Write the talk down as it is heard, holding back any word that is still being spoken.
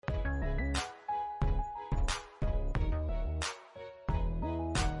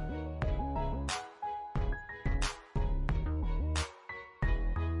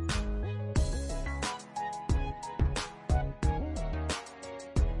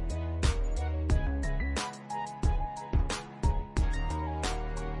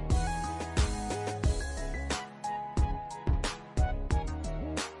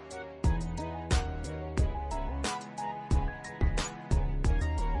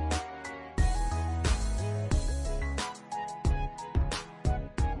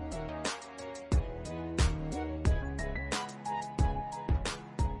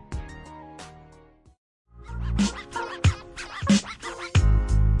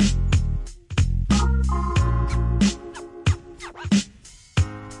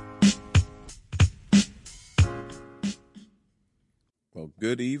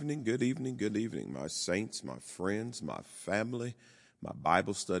Good evening, good evening, good evening, my saints, my friends, my family, my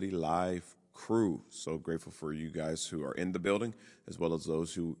Bible study live crew. So grateful for you guys who are in the building, as well as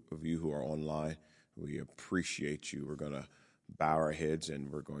those of you who are online. We appreciate you. We're going to bow our heads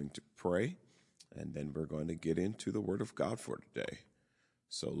and we're going to pray, and then we're going to get into the Word of God for today.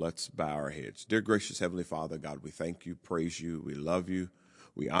 So let's bow our heads. Dear gracious Heavenly Father, God, we thank you, praise you, we love you.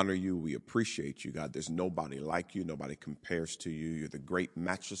 We honor you. We appreciate you, God. There's nobody like you. Nobody compares to you. You're the great,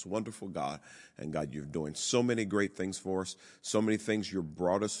 matchless, wonderful God. And God, you're doing so many great things for us, so many things you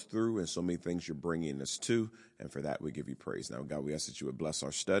brought us through, and so many things you're bringing us to. And for that, we give you praise. Now, God, we ask that you would bless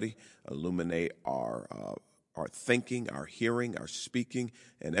our study, illuminate our thinking, our hearing, our speaking,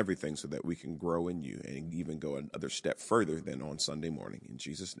 and everything so that we can grow in you and even go another step further than on Sunday morning. In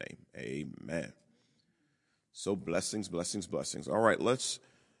Jesus' name, amen. So blessings, blessings, blessings. All right, let's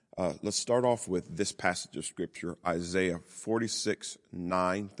start off with this passage of Scripture, Isaiah 46,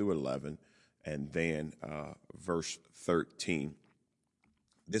 9 through 11, and then verse 13.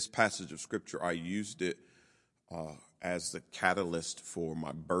 This passage of Scripture, I used it as the catalyst for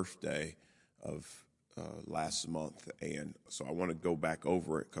my birthday of last month, and so I want to go back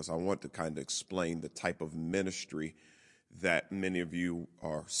over it because I want to kind of explain the type of ministry that many of you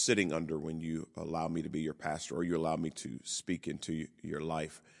are sitting under when you allow me to be your pastor or you allow me to speak into your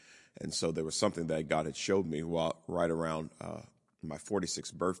life. And so there was something that God had showed me right around my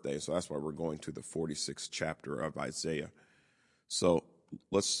 46th birthday. So that's why we're going to the 46th chapter of Isaiah. So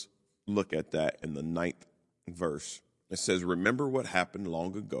let's look at that in the 9th verse. It says, "Remember what happened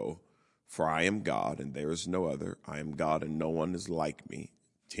long ago, for I am God and there is no other. I am God and no one is like me."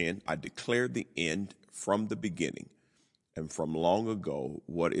 10, "I declared the end from the beginning, and from long ago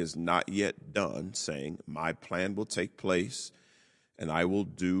what is not yet done, saying, my plan will take place, and I will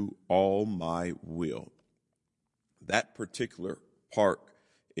do all my will." That particular part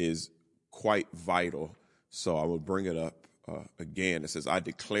is quite vital, so I will bring it up again. It says, "I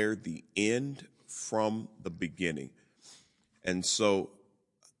declare the end from the beginning." And so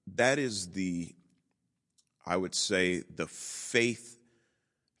that is I would say, the faith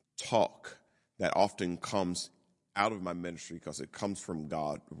talk that often comes out of my ministry because it comes from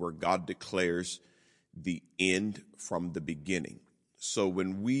God, where God declares the end from the beginning. So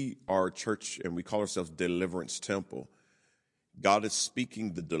when we are a church and we call ourselves Deliverance Temple, God is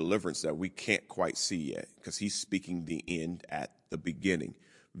speaking the deliverance that we can't quite see yet because he's speaking the end at the beginning.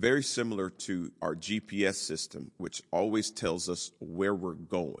 Very similar to our GPS system, which always tells us where we're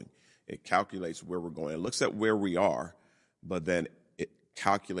going. It calculates where we're going. It looks at where we are, but then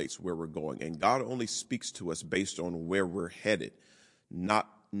calculates where we're going. And God only speaks to us based on where we're headed,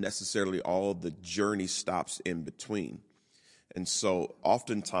 not necessarily all the journey stops in between. And so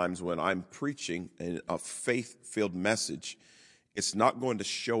oftentimes when I'm preaching a faith-filled message, it's not going to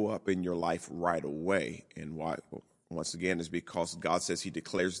show up in your life right away. And why? Once again, is because God says he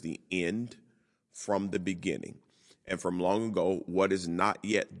declares the end from the beginning. And from long ago, what is not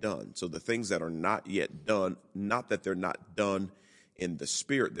yet done. So the things that are not yet done, not that they're not done in the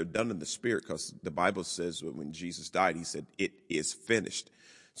spirit, they're done in the spirit, because the Bible says when Jesus died, he said, it is finished.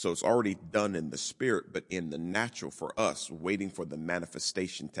 So it's already done in the spirit, but in the natural for us, waiting for the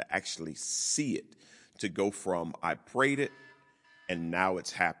manifestation to actually see it, to go from I prayed it and now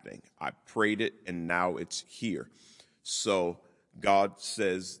it's happening. I prayed it and now it's here. So God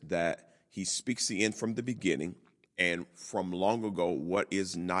says that he speaks the end from the beginning, and from long ago, what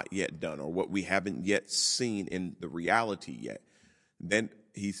is not yet done, or what we haven't yet seen in the reality yet. Then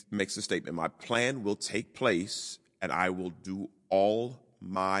he makes a statement, my plan will take place and I will do all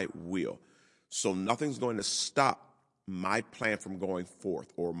my will. So nothing's going to stop my plan from going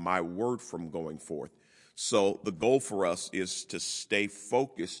forth or my word from going forth. So the goal for us is to stay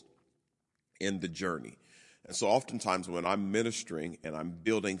focused in the journey. And so oftentimes when I'm ministering and I'm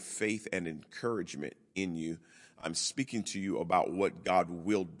building faith and encouragement in you, I'm speaking to you about what God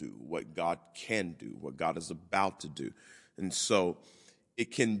will do, what God can do, what God is about to do. And so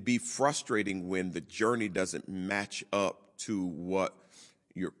it can be frustrating when the journey doesn't match up to what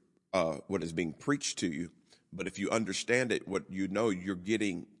is being preached to you. But if you understand it, what you know, you're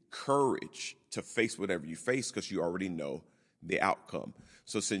getting courage to face whatever you face because you already know the outcome.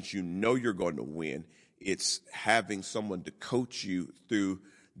 So since you know you're going to win, it's having someone to coach you through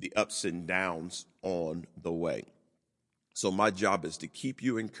the ups and downs on the way. So my job is to keep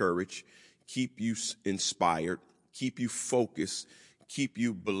you encouraged, keep you inspired, keep you focused, keep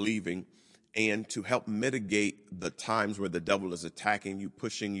you believing, and to help mitigate the times where the devil is attacking you,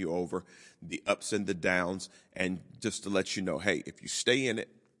 pushing you over, the ups and the downs, and just to let you know, hey, if you stay in it,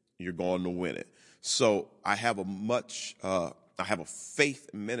 you're going to win it. So I have I have a faith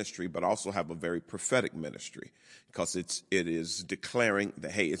ministry, but I also have a very prophetic ministry because it is declaring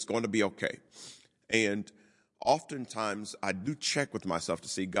that, hey, it's going to be okay. And oftentimes I do check with myself to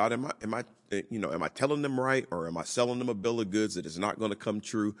see, God, am I telling them right, or am I selling them a bill of goods that is not going to come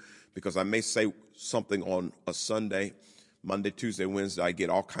true? Because I may say something on a Sunday, Monday, Tuesday, Wednesday, I get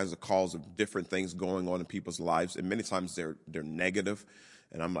all kinds of calls of different things going on in people's lives, and many times they're negative.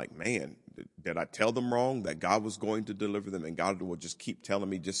 And I'm like, man, did I tell them wrong, that God was going to deliver them? And God will just keep telling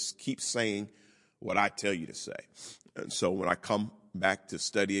me, just keep saying what I tell you to say. And so when I come back to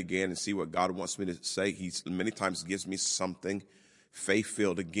study again and see what God wants me to say, he many times gives me something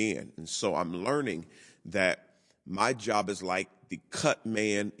faith-filled again. And so I'm learning that my job is like the cut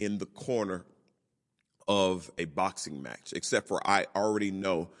man in the corner of a boxing match, except for I already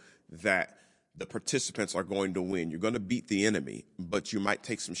know that the participants are going to win. You're going to beat the enemy, but you might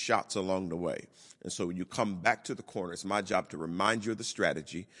take some shots along the way. And so when you come back to the corner, it's my job to remind you of the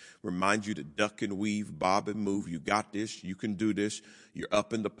strategy, remind you to duck and weave, bob and move. You got this. You can do this. You're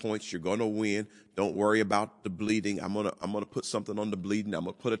up in the points. You're going to win. Don't worry about the bleeding. I'm going to put something on the bleeding. I'm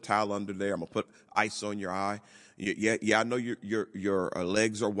going to put a towel under there. I'm going to put ice on your eye. Yeah, I know your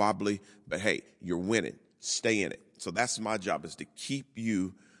legs are wobbly, but hey, you're winning. Stay in it. So that's my job, is to keep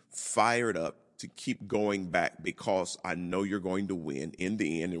you fired up, to keep going back, because I know you're going to win in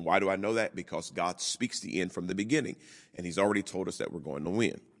the end. And why do I know that? Because God speaks the end from the beginning, and he's already told us that we're going to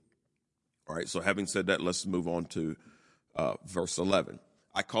win. All right, so having said that, let's move on to verse 11.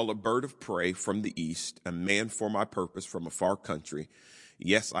 I call a bird of prey from the east, a man for my purpose from a far country.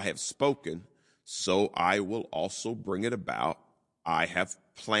 Yes, I have spoken, so I will also bring it about. I have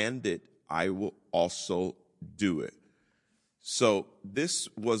planned it, I will also do it. So this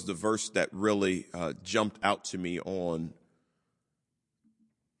was the verse that really jumped out to me on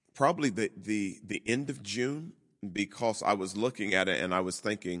probably the end of June, because I was looking at it and I was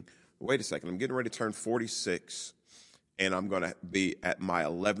thinking, wait a second, I'm getting ready to turn 46, and I'm going to be at my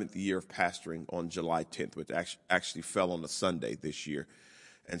 11th year of pastoring on July 10th, which actually fell on a Sunday this year.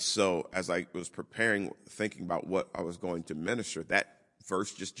 And so as I was preparing, thinking about what I was going to minister, that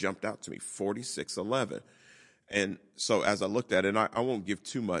verse just jumped out to me, 46:11. And so as I looked at it, and I won't give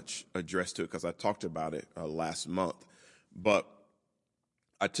too much address to it because I talked about it last month, but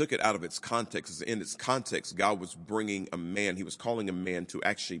I took it out of its context. In its context, God was bringing a man, he was calling a man to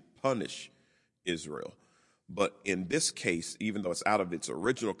actually punish Israel. But in this case, even though it's out of its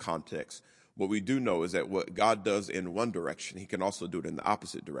original context, what we do know is that what God does in one direction, he can also do it in the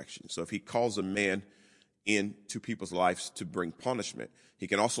opposite direction. So if he calls a man into people's lives to bring punishment, he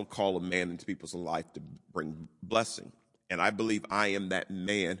can also call a man into people's life to bring blessing. And I believe I am that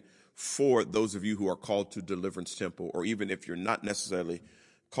man for those of you who are called to Deliverance Temple, or even if you're not necessarily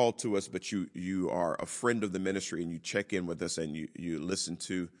called to us, but you are a friend of the ministry and you check in with us and you listen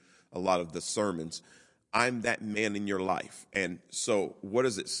to a lot of the sermons. I'm that man in your life. And so what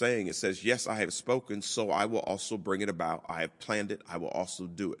is it saying? It says, yes, I have spoken, so I will also bring it about. I have planned it. I will also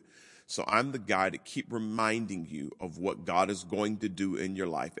do it. So I'm the guy to keep reminding you of what God is going to do in your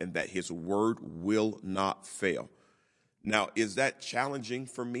life, and that his word will not fail. Now, is that challenging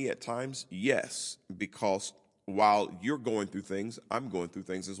for me at times? Yes, because while you're going through things, I'm going through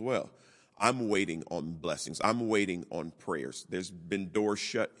things as well. I'm waiting on blessings. I'm waiting on prayers. There's been doors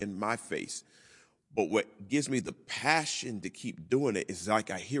shut in my face. But what gives me the passion to keep doing it is like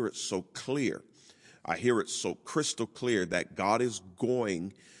I hear it so clear. I hear it so crystal clear that God is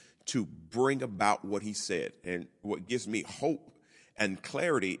going to bring about what he said. And what gives me hope and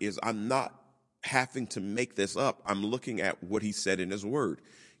clarity is I'm not having to make this up. I'm looking at what he said in his word.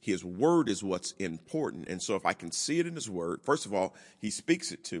 His word is what's important. And so if I can see it in his word, first of all, he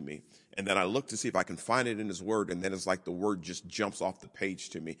speaks it to me. And then I look to see if I can find it in his word. And then it's like the word just jumps off the page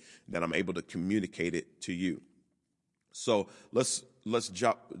to me. And then I'm able to communicate it to you. So let's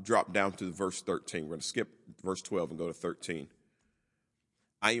drop down to verse 13. We're going to skip verse 12 and go to 13.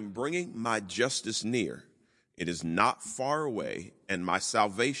 I am bringing my justice near. It is not far away, and my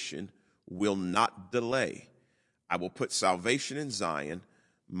salvation will not delay. I will put salvation in Zion,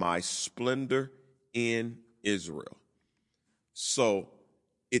 my splendor in Israel. So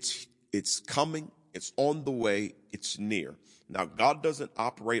it's coming, it's on the way, it's near. Now, God doesn't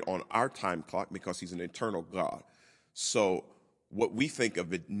operate on our time clock because he's an eternal God. So what we think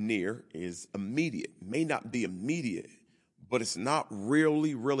of it near is immediate. It may not be immediate, but it's not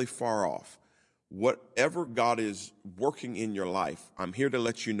really, really far off. Whatever God is working in your life, I'm here to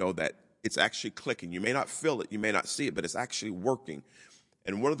let you know that it's actually clicking. You may not feel it, you may not see it, but it's actually working.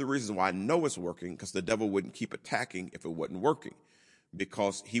 And one of the reasons why I know it's working, because the devil wouldn't keep attacking if it wasn't working.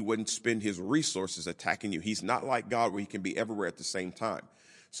 because he wouldn't spend his resources attacking you. He's not like God where he can be everywhere at the same time.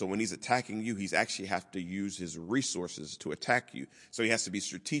 So when he's attacking you, he's actually have to use his resources to attack you. So he has to be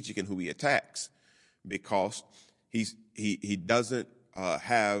strategic in who he attacks, because he doesn't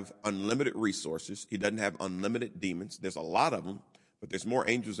have unlimited resources. He doesn't have unlimited demons. There's a lot of them, but there's more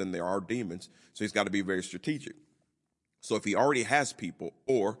angels than there are demons. So he's got to be very strategic. So if he already has people,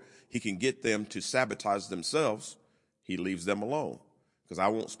 or he can get them to sabotage themselves, he leaves them alone, because I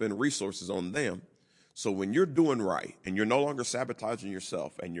won't spend resources on them. So when you're doing right and you're no longer sabotaging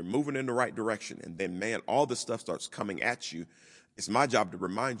yourself and you're moving in the right direction, and then, man, all this stuff starts coming at you, it's my job to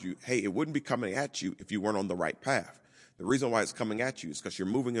remind you, hey, it wouldn't be coming at you if you weren't on the right path. The reason why it's coming at you is because you're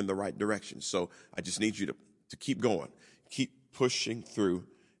moving in the right direction. So I just need you to keep going, keep pushing through,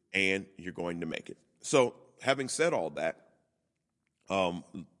 and you're going to make it. So having said all that,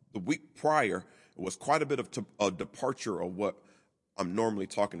 the week prior was quite a bit of a departure of what I'm normally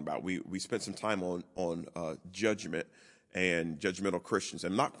talking about. We spent some time on judgment and judgmental Christians.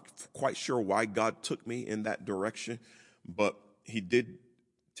 I'm not quite sure why God took me in that direction, but he did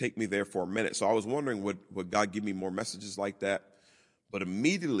take me there for a minute. So I was wondering, would God give me more messages like that? But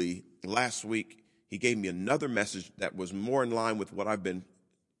immediately last week, he gave me another message that was more in line with what I've been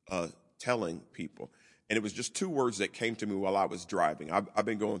telling people. And it was just two words that came to me while I was driving. I've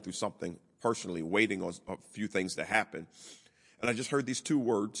been going through something personally, waiting on a few things to happen. And I just heard these two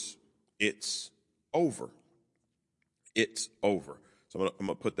words: it's over. It's over. So I'm going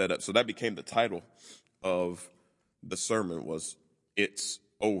to put that up. So that became the title of the sermon, was It's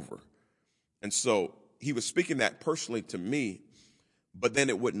Over. And so he was speaking that personally to me, but then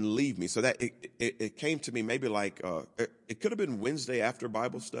it wouldn't leave me. So that it came to me maybe like, it could have been Wednesday after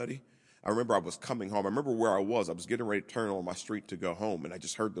Bible study. I remember I was coming home. I remember where I was. I was getting ready to turn on my street to go home, and I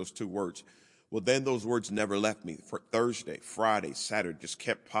just heard those two words. Well, then those words never left me. For Thursday, Friday, Saturday, just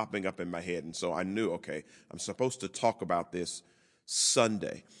kept popping up in my head. And so I knew, okay, I'm supposed to talk about this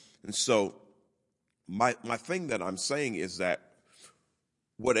Sunday. And so my thing that I'm saying is that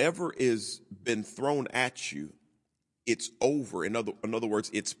whatever is been thrown at you, it's over. In other words,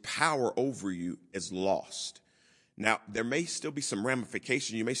 its power over you is lost. Now, there may still be some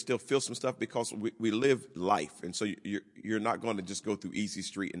ramification. You may still feel some stuff, because we live life. And so you're not going to just go through easy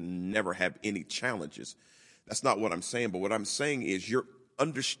street and never have any challenges. That's not what I'm saying. But what I'm saying is you're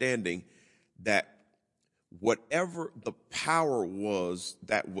understanding that whatever the power was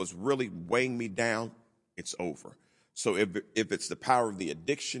that was really weighing me down, it's over. So if it's the power of the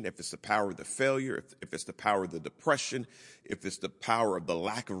addiction, if it's the power of the failure, if it's the power of the depression, if it's the power of the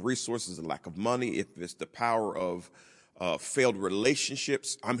lack of resources, the lack of money, if it's the power of failed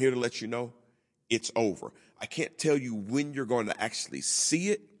relationships, I'm here to let you know it's over. I can't tell you when you're going to actually see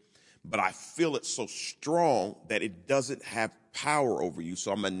it, but I feel it so strong that it doesn't have power over you.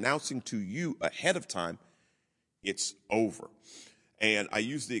 So I'm announcing to you ahead of time, it's over. And I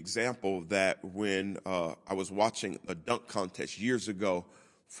use the example that when I was watching a dunk contest years ago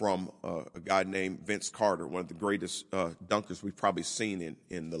from a guy named Vince Carter, one of the greatest dunkers we've probably seen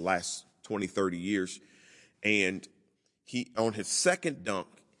in the last 20, 30 years. And he, on his second dunk,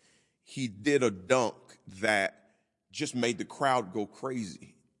 he did a dunk that just made the crowd go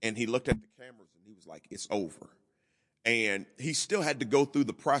crazy. And he looked at the cameras and he was like, it's over. And he still had to go through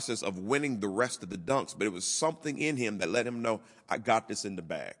the process of winning the rest of the dunks, but it was something in him that let him know, I got this in the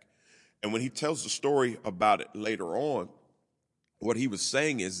bag. And when he tells the story about it later on, what he was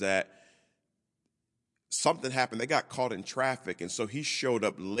saying is that something happened. They got caught in traffic, and so he showed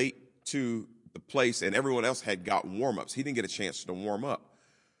up late to the place, and everyone else had got warm-ups. He didn't get a chance to warm up.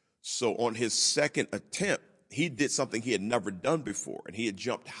 So on his second attempt, he did something he had never done before, and he had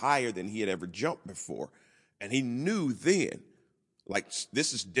jumped higher than he had ever jumped before. And he knew then, like,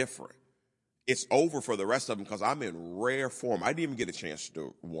 this is different. It's over for the rest of them because I'm in rare form. I didn't even get a chance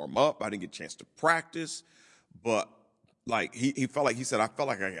to warm up. I didn't get a chance to practice. But, like, he felt like, he said, I felt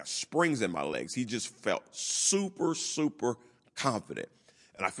like I got springs in my legs. He just felt super, super confident.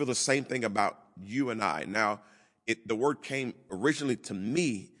 And I feel the same thing about you and I. Now, the word came originally to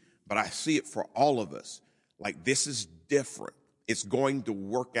me, but I see it for all of us. Like, this is different. It's going to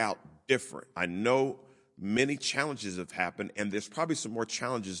work out different. I know many challenges have happened, and there's probably some more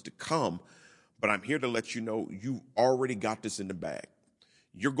challenges to come, but I'm here to let you know you already got this in the bag.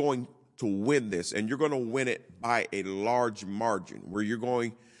 You're going to win this, and you're going to win it by a large margin, where you're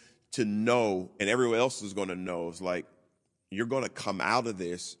going to know, and everyone else is going to know, is like, you're going to come out of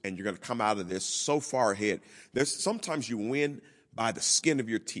this, and you're going to come out of this so far ahead. Sometimes you win by the skin of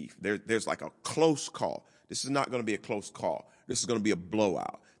your teeth. There's like a close call. This is not going to be a close call. This is going to be a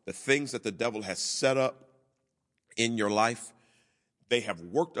blowout. The things that the devil has set up in your life, they have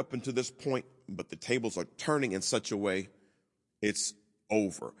worked up until this point, but the tables are turning in such a way it's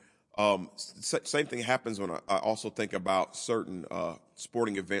over. Same thing happens when I also think about certain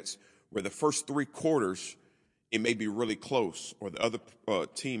sporting events where the first three quarters, it may be really close, or the other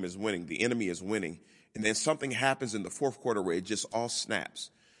team is winning, the enemy is winning, and then something happens in the fourth quarter where it just all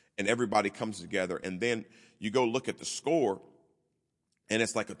snaps, and everybody comes together, and then you go look at the score, and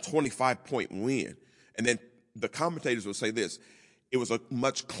it's like a 25-point win. And then the commentators will say this: it was a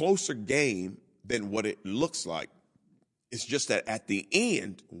much closer game than what it looks like. It's just that at the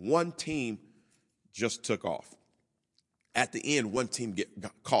end, one team just took off. At the end, one team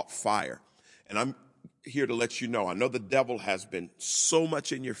got caught fire. And I'm here to let you know, I know the devil has been so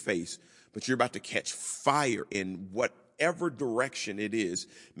much in your face, but you're about to catch fire in whatever direction it is.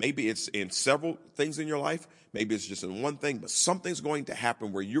 Maybe it's in several things in your life. Maybe it's just in one thing, but something's going to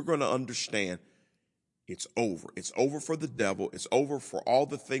happen where you're going to understand it's over. It's over for the devil. It's over for all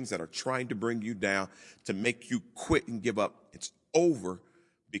the things that are trying to bring you down, to make you quit and give up. It's over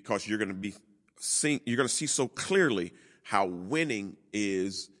because you're going to see so clearly how winning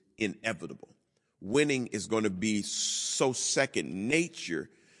is inevitable. Winning is going to be so second nature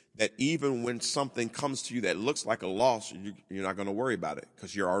that even when something comes to you that looks like a loss, you're not going to worry about it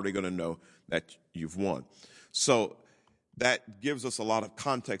because you're already going to know that you've won. So that gives us a lot of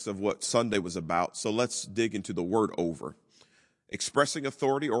context of what Sunday was about. So let's dig into the word over. Expressing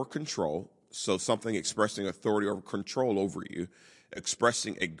authority or control. So something expressing authority or control over you.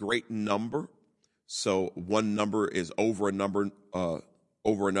 Expressing a great number. So one number is over a number,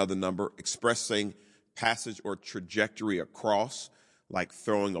 over another number. Expressing passage or trajectory across, like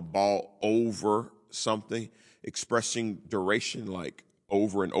throwing a ball over something. Expressing duration, like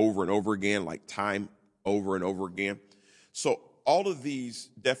over and over and over again, like time over and over again. So all of these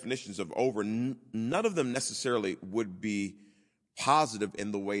definitions of over, none of them necessarily would be positive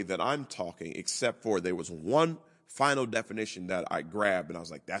in the way that I'm talking, except for there was one final definition that I grabbed, and I was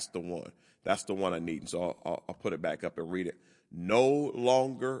like, that's the one. That's the one I need. And so I'll put it back up and read it. No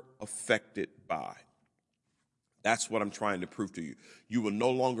longer affected by. That's what I'm trying to prove to you. You will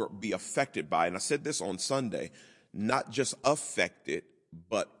no longer be affected by, and I said this on Sunday, not just affected,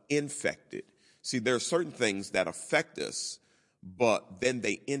 but infected. See, there are certain things that affect us, but then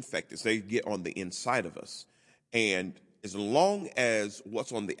they infect us. They get on the inside of us. And as long as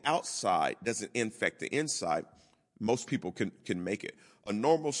what's on the outside doesn't infect the inside, most people can make it. A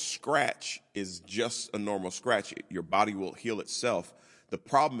normal scratch is just a normal scratch. Your body will heal itself. The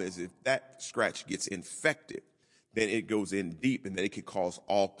problem is if that scratch gets infected, then it goes in deep, and then it can cause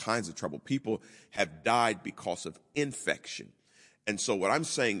all kinds of trouble. People have died because of infection. And so what I'm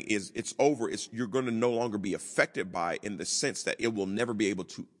saying is it's over. You're going to no longer be affected by it in the sense that it will never be able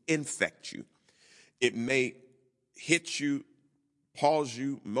to infect you. It may hit you, pause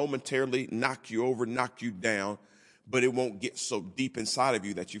you momentarily, knock you over, knock you down, but it won't get so deep inside of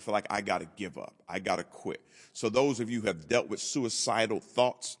you that you feel like, I got to give up. I got to quit. So those of you who have dealt with suicidal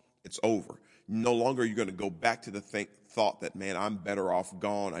thoughts, it's over. No longer are you going to go back to the thought that, man, I'm better off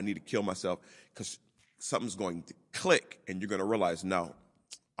gone. I need to kill myself, because something's going to click and you're going to realize, no,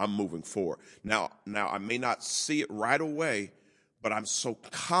 I'm moving forward. Now I may not see it right away, but I'm so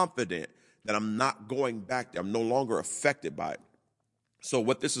confident that I'm not going back there. I'm no longer affected by it. So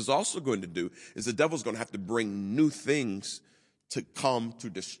what this is also going to do is the devil's going to have to bring new things to come to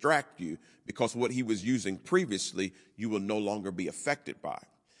distract you, because what he was using previously, you will no longer be affected by,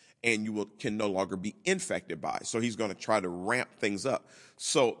 and you can no longer be infected by. So he's going to try to ramp things up.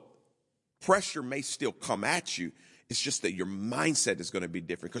 So pressure may still come at you. It's just that your mindset is going to be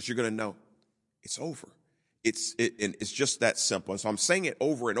different, because you're going to know it's over. And it's just that simple. And so I'm saying it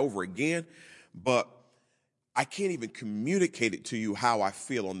over and over again, but I can't even communicate it to you how I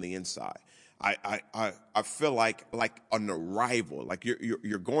feel on the inside. I feel like an arrival, like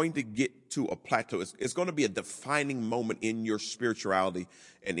you're going to get to a plateau. It's going to be a defining moment in your spirituality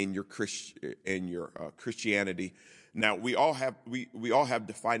and in your Christianity. Now we all have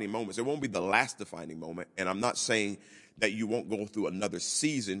defining moments. It won't be the last defining moment, and I'm not saying that you won't go through another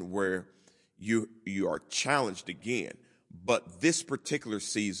season where you are challenged again. But this particular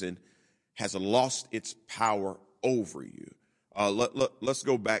season has lost its power over you. Let's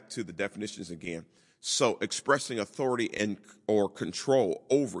go back to the definitions again. So expressing authority or control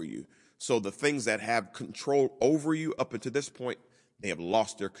over you. So the things that have control over you up until this point, they have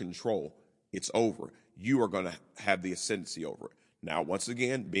lost their control. It's over. You are going to have the ascendancy over it. Now, once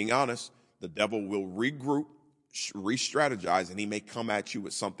again, being honest, the devil will regroup, re-strategize, and he may come at you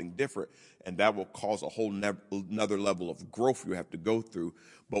with something different, and that will cause a whole another level of growth you have to go through.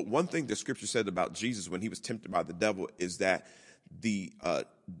 But one thing the scripture said about Jesus when he was tempted by the devil is that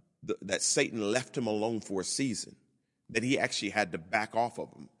that Satan left him alone for a season, that he actually had to back off of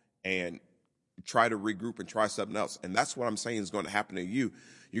him and try to regroup and try something else. And that's what I'm saying is going to happen to you.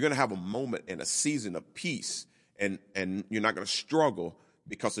 You're going to have a moment and a season of peace, and you're not going to struggle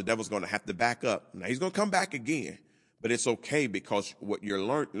because the devil's going to have to back up. Now, he's going to come back again, but it's okay because what you're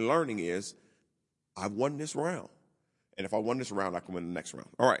learning is, I've won this round. And if I won this round, I can win the next round.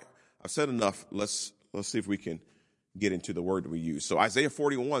 All right, I've said enough. Let's see if we can get into the word that we use. So Isaiah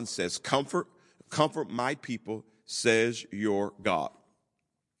 41 says, comfort my people, says your God.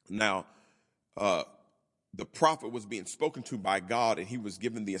 Now, the prophet was being spoken to by God, and he was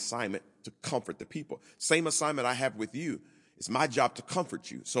given the assignment to comfort the people. Same assignment I have with you. It's my job to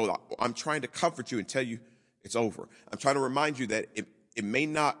comfort you. So I'm trying to comfort you and tell you it's over. I'm trying to remind you that it may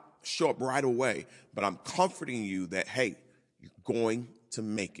not show up right away, but I'm comforting you that, hey, you're going to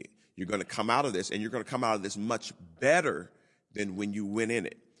make it. You're going to come out of this, and you're going to come out of this much better than when you went in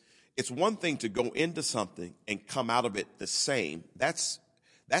it. It's one thing to go into something and come out of it the same. That's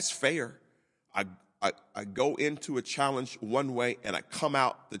fair. I go into a challenge one way and I come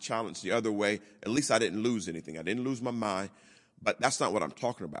out the challenge the other way. At least I didn't lose anything. I didn't lose my mind, but that's not what I'm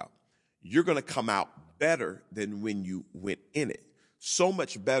talking about. You're going to come out better than when you went in it. So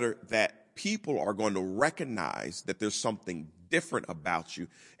much better that people are going to recognize that there's something different about you.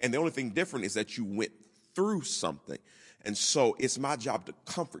 And the only thing different is that you went through something. And so it's my job to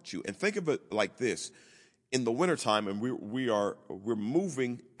comfort you. And think of it like this. In the wintertime, and we're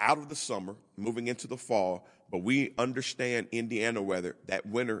moving out of the summer, moving into the fall, but we understand Indiana weather, that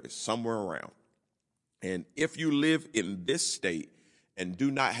winter is somewhere around. And if you live in this state and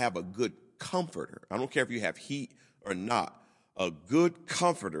do not have a good comforter, I don't care if you have heat or not, a good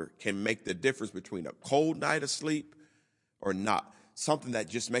comforter can make the difference between a cold night of sleep or not. Something that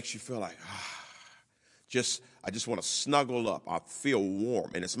just makes you feel like, I just want to snuggle up. I feel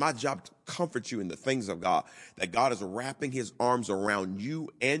warm. And it's my job to comfort you in the things of God, that God is wrapping his arms around you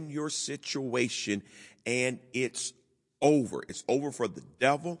and your situation, and it's over. It's over for the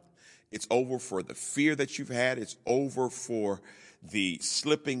devil. It's over for the fear that you've had. It's over for the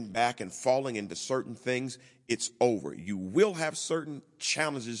slipping back and falling into certain things. It's over. You will have certain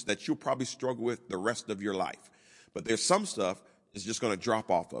challenges that you'll probably struggle with the rest of your life. But there's some stuff that's just going to drop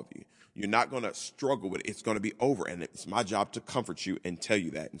off of you. You're not going to struggle with it. It's going to be over. And it's my job to comfort you and tell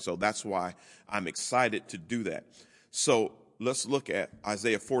you that. And so that's why I'm excited to do that. So let's look at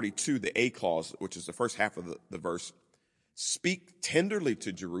Isaiah 42, the A clause, which is the first half of the verse. Speak tenderly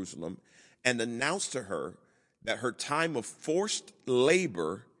to Jerusalem and announce to her that her time of forced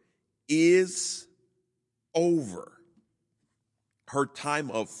labor is over. Her time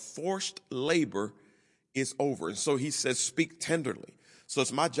of forced labor is over. And so he says, speak tenderly. So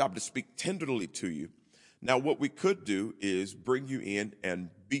it's my job to speak tenderly to you. Now, what we could do is bring you in and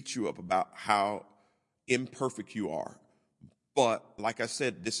beat you up about how imperfect you are. But like I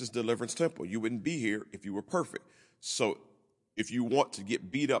said, this is Deliverance Temple. You wouldn't be here if you were perfect. So if you want to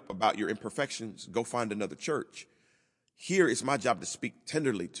get beat up about your imperfections, go find another church. Here it's my job to speak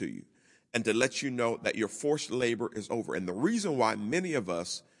tenderly to you and to let you know that your forced labor is over. And the reason why many of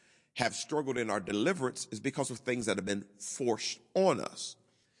us have struggled in our deliverance is because of things that have been forced on us.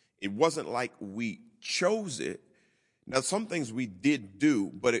 It wasn't like we chose it. Now, some things we did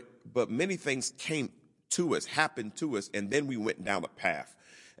do, but many things came to us, happened to us, and then we went down a path.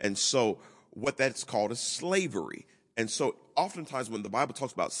 And so what that's called is slavery. And so oftentimes when the Bible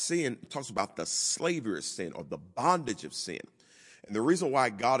talks about sin, it talks about the slavery of sin or the bondage of sin. And the reason why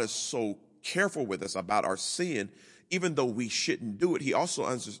God is so careful with us about our sin, even though we shouldn't do it, he also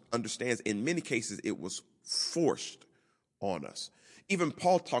understands in many cases it was forced on us. Even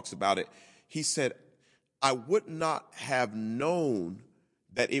Paul talks about it. He said, I would not have known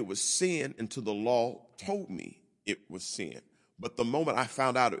that it was sin until the law told me it was sin. But the moment I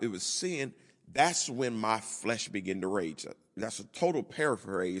found out it was sin, that's when my flesh began to rage. That's a total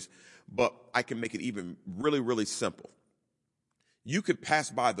paraphrase, but I can make it even really, really simple. You could pass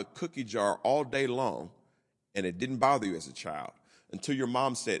by the cookie jar all day long, and it didn't bother you as a child until your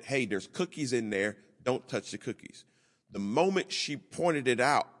mom said, hey, there's cookies in there. Don't touch the cookies. The moment she pointed it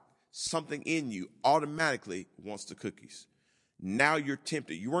out, something in you automatically wants the cookies. Now you're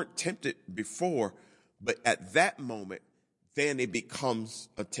tempted. You weren't tempted before, but at that moment, then it becomes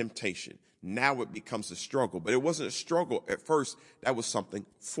a temptation. Now it becomes a struggle. But it wasn't a struggle at first. That was something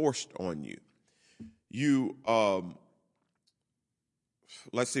forced on you.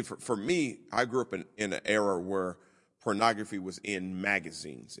 Let's see, for me, I grew up in an era where pornography was in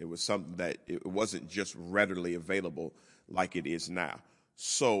magazines. It was something that it wasn't just readily available like it is now.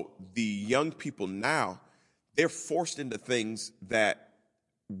 So the young people now, they're forced into things that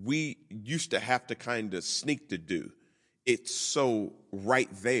we used to have to kind of sneak to do. It's so right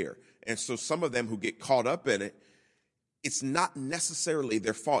there. And so some of them who get caught up in it, it's not necessarily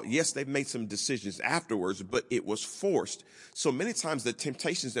their fault. Yes, they've made some decisions afterwards, but it was forced. So many times the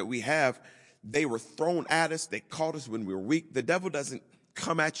temptations that we have, they were thrown at us. They caught us when we were weak. The devil doesn't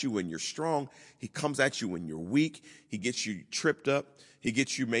come at you when you're strong. He comes at you when you're weak. He gets you tripped up. He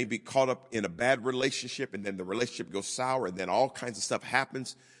gets you maybe caught up in a bad relationship, and then the relationship goes sour, and then all kinds of stuff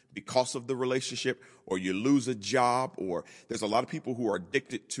happens because of the relationship, or you lose a job, or there's a lot of people who are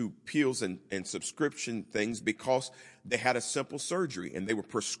addicted to pills and subscription things because they had a simple surgery and they were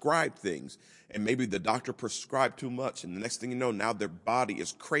prescribed things, and maybe the doctor prescribed too much, and the next thing you know, now their body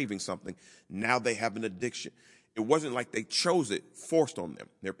is craving something. Now they have an addiction. It wasn't like they chose it, forced on them.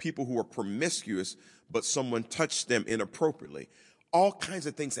 There are people who are promiscuous, but someone touched them inappropriately. All kinds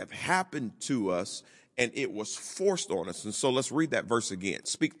of things have happened to us, and it was forced on us. And so let's read that verse again.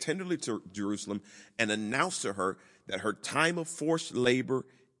 Speak tenderly to Jerusalem and announce to her that her time of forced labor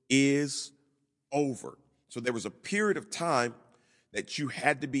is over. So there was a period of time that you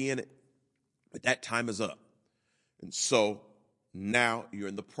had to be in it, but that time is up. And so now you're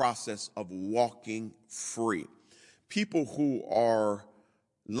in the process of walking free. People who are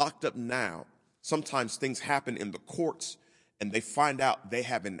locked up now, sometimes things happen in the courts and they find out they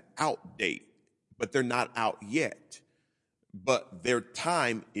have an out date, but they're not out yet. But their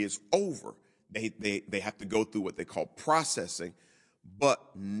time is over. They have to go through what they call processing. But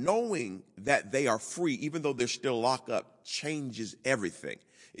knowing that they are free, even though they're still locked up, changes everything.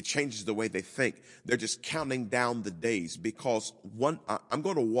 It changes the way they think. They're just counting down the days because I'm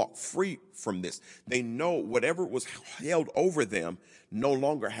going to walk free from this. They know whatever was held over them no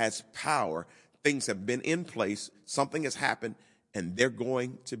longer has power. Things have been in place. Something has happened, and they're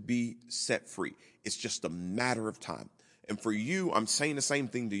going to be set free. It's just a matter of time. And for you, I'm saying the same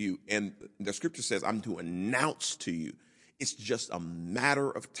thing to you. And the scripture says, I'm to announce to you. It's just a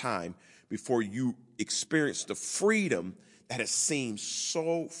matter of time before you experience the freedom that has seemed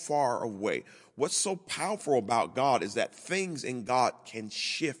so far away. What's so powerful about God is that things in God can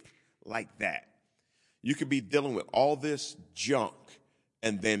shift like that. You could be dealing with all this junk,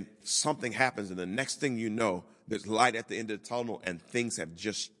 and then something happens, and the next thing you know, there's light at the end of the tunnel, and things have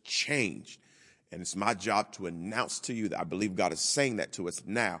just changed. And it's my job to announce to you that I believe God is saying that to us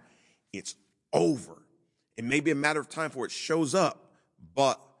now. It's over. It may be a matter of time before it shows up,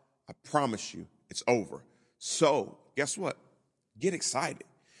 but I promise you it's over. So guess what? Get excited.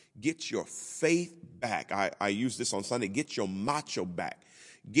 Get your faith back. I use this on Sunday. Get your macho back.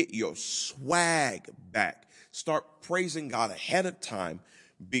 Get your swag back. Start praising God ahead of time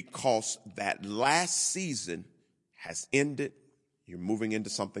because that last season has ended. You're moving into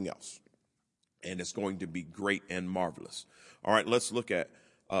something else. And it's going to be great and marvelous. All right, let's look at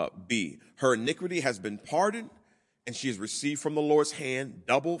B. Her iniquity has been pardoned, and she has received from the Lord's hand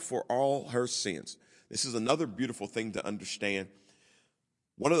double for all her sins. This is another beautiful thing to understand.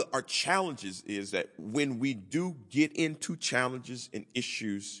 One of our challenges is that when we do get into challenges and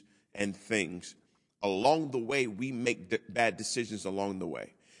issues and things, along the way, we make bad decisions along the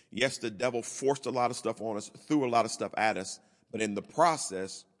way. Yes, the devil forced a lot of stuff on us, threw a lot of stuff at us, but in the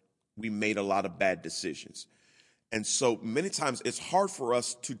process, we made a lot of bad decisions. And so many times it's hard for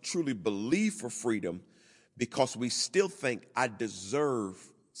us to truly believe for freedom because we still think I deserve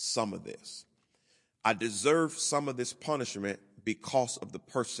some of this. I deserve some of this punishment because of the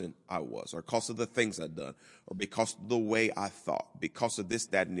person I was, or because of the things I've done, or because of the way I thought, because of this,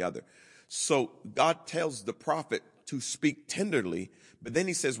 that, and the other. So God tells the prophet to speak tenderly, but then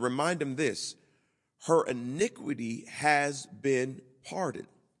he says, remind him this, her iniquity has been pardoned.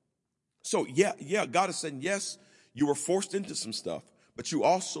 So yeah, God is saying, yes, you were forced into some stuff, but you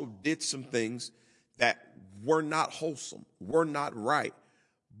also did some things that were not wholesome, were not right,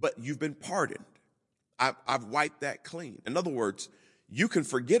 but you've been pardoned. I've wiped that clean. In other words, you can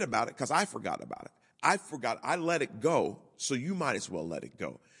forget about it because I forgot about it. I let it go, so you might as well let it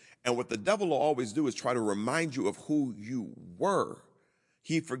go. And what the devil will always do is try to remind you of who you were.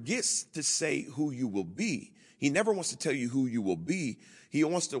 He forgets to say who you will be. He never wants to tell you who you will be. He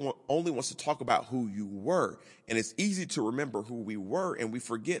only wants to talk about who you were. And it's easy to remember who we were, and we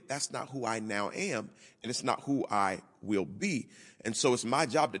forget that's not who I now am, and it's not who I will be. And so it's my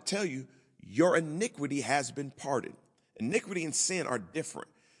job to tell you, your iniquity has been pardoned. Iniquity and sin are different.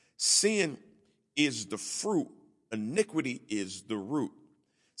 Sin is the fruit. Iniquity is the root.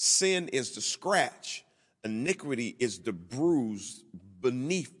 Sin is the scratch. Iniquity is the bruise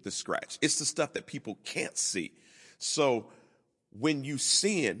beneath the scratch. It's the stuff that people can't see. So when you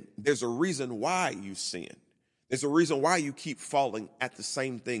sin, there's a reason why you sin. There's a reason why you keep falling at the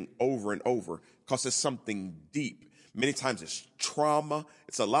same thing over and over, because it's something deep. Many times it's trauma.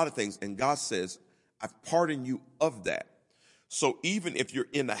 It's a lot of things. And God says, I've pardoned you of that. So even if you're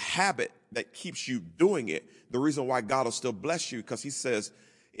in a habit that keeps you doing it, the reason why God will still bless you, because he says,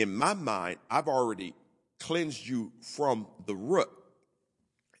 in my mind, I've already cleansed you from the root,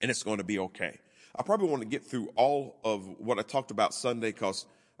 and it's going to be okay. I probably want to get through all of what I talked about Sunday, because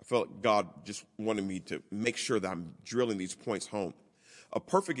I felt like God just wanted me to make sure that I'm drilling these points home. A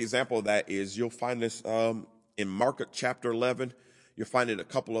perfect example of that is you'll find this in Mark chapter 11. You'll find it a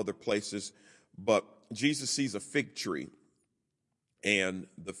couple other places. But Jesus sees a fig tree, and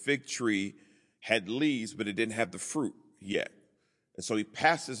the fig tree had leaves, but it didn't have the fruit yet. And so he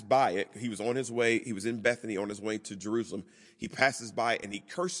passes by it. He was on his way. He was in Bethany on his way to Jerusalem. He passes by and he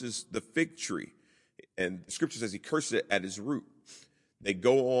curses the fig tree. And the scripture says he cursed it at its root. They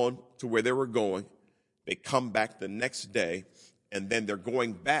go on to where they were going. They come back the next day, and then they're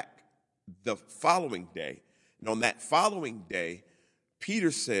going back the following day. And on that following day,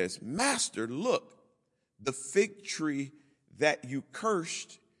 Peter says, Master, look, the fig tree that you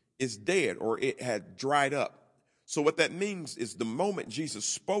cursed is dead, or it had dried up. So what that means is the moment Jesus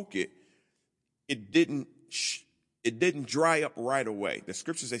spoke it, it didn't dry up right away. The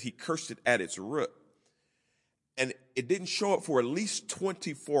scripture says he cursed it at its root. And it didn't show up for at least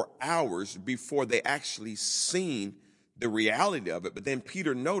 24 hours before they actually seen the reality of it. But then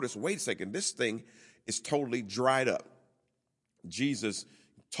Peter noticed, wait a second, this thing is totally dried up. Jesus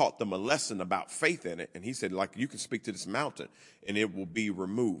taught them a lesson about faith in it. And he said, like, you can speak to this mountain and it will be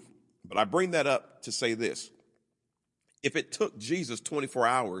removed. But I bring that up to say this. If it took Jesus 24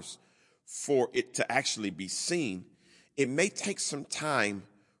 hours for it to actually be seen, it may take some time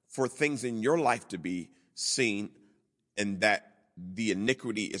for things in your life to be seen and that the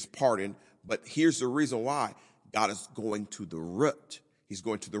iniquity is pardoned. But here's the reason why. God is going to the root. He's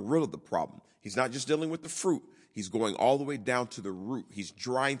going to the root of the problem. He's not just dealing with the fruit. He's going all the way down to the root. He's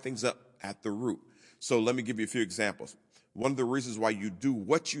drying things up at the root. So let me give you a few examples. One of the reasons why you do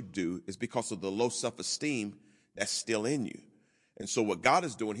what you do is because of the low self-esteem that's still in you. And so what God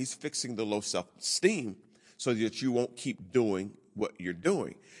is doing, he's fixing the low self-esteem so that you won't keep doing what you're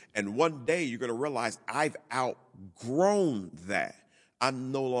doing. And one day you're going to realize I've outgrown that.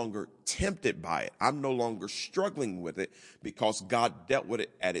 I'm no longer tempted by it. I'm no longer struggling with it because God dealt with it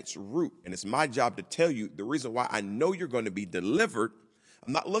at its root. And it's my job to tell you the reason why I know you're going to be delivered.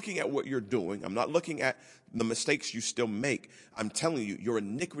 I'm not looking at what you're doing. I'm not looking at the mistakes you still make. I'm telling you, your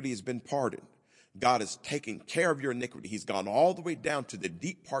iniquity has been pardoned. God is taking care of your iniquity. He's gone all the way down to the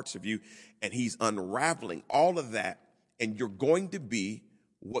deep parts of you, and he's unraveling all of that. And you're going to be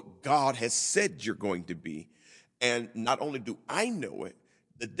what God has said you're going to be. And not only do I know it,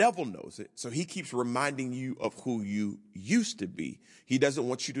 the devil knows it. So he keeps reminding you of who you used to be. He doesn't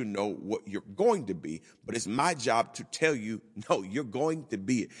want you to know what you're going to be, but it's my job to tell you, no, you're going to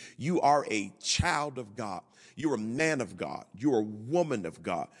be it. You are a child of God. You're a man of God. You're a woman of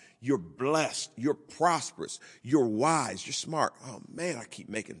God. You're blessed. You're prosperous. You're wise. You're smart. Oh man, I keep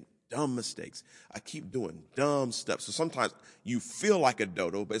making dumb mistakes. I keep doing dumb stuff. So sometimes you feel like a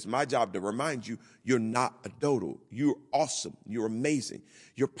dodo, but it's my job to remind you, you're not a dodo. You're awesome. You're amazing.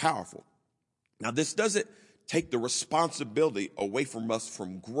 You're powerful. Now, this doesn't take the responsibility away from us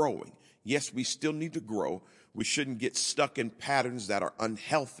from growing. Yes, we still need to grow. We shouldn't get stuck in patterns that are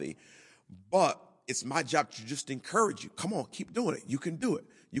unhealthy, but it's my job to just encourage you. Come on, keep doing it. You can do it.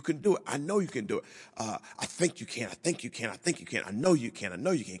 You can do it. I know you can do it. I think you can. I think you can. I think you can. I know you can. I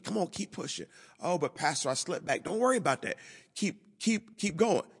know you can. Come on, keep pushing. Oh, but Pastor, I slipped back. Don't worry about that. Keep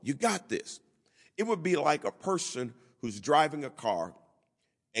going. You got this. It would be like a person who's driving a car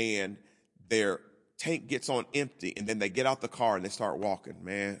and their tank gets on empty, and then they get out the car and they start walking.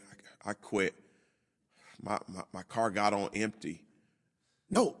 Man, I quit. My car got on empty.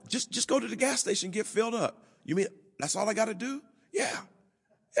 No, just go to the gas station and get filled up. You mean that's all I got to do? Yeah,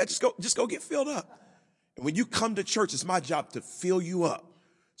 just go get filled up. And when you come to church, it's my job to fill you up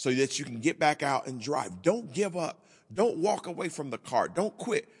so that you can get back out and drive. Don't give up. Don't walk away from the car. Don't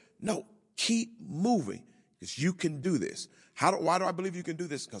quit. No, keep moving because you can do this. Why do I believe you can do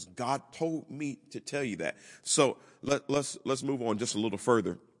this? Because God told me to tell you that. So let's move on just a little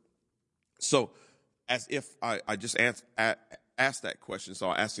further. So as if I just asked that question, so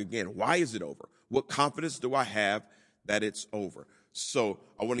I'll ask you again, why is it over? What confidence do I have that it's over? So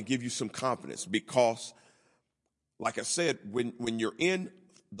I want to give you some confidence because, like I said, when you're in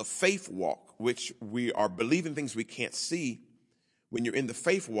the faith walk, which we are believing things we can't see, when you're in the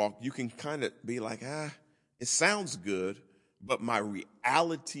faith walk, you can kind of be like, it sounds good, but my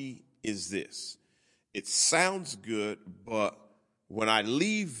reality is this. it sounds good, but when I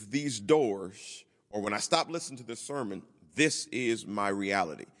leave these doors or when I stop listening to this sermon, this is my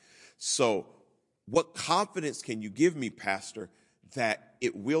reality. So what confidence can you give me, Pastor, that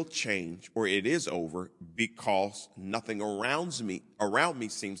it will change or it is over because nothing around me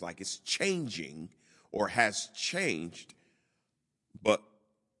seems like it's changing or has changed? But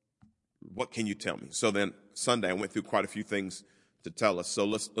what can you tell me? So then Sunday, I went through quite a few things to tell us. So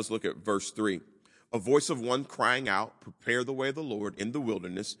let's look at verse 3. A voice of one crying out, prepare the way of the Lord in the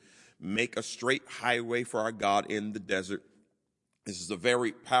wilderness, make a straight highway for our God in the desert. This is a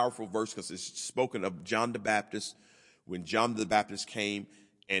very powerful verse because it's spoken of John the Baptist when John the Baptist came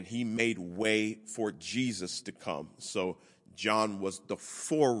and he made way for Jesus to come. So John was the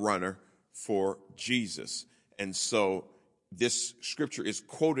forerunner for Jesus. And so this scripture is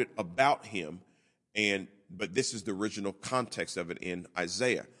quoted about him, but this is the original context of it in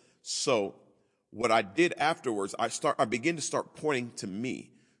Isaiah. So what I did afterwards, I begin to start pointing to me.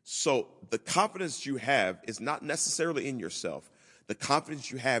 So the confidence you have is not necessarily in yourself. The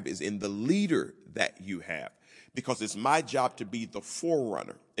confidence you have is in the leader that you have, because it's my job to be the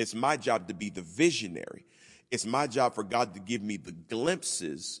forerunner. It's my job to be the visionary. It's my job for God to give me the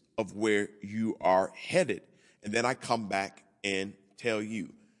glimpses of where you are headed. And then I come back and tell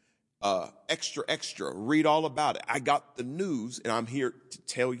you, extra, read all about it. I got the news and I'm here to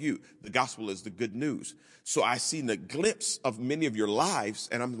tell you the gospel is the good news. So I see the glimpse of many of your lives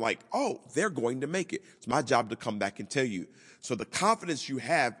and I'm like, oh, they're going to make it. It's my job to come back and tell you. So the confidence you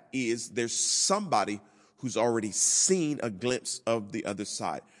have is there's somebody who's already seen a glimpse of the other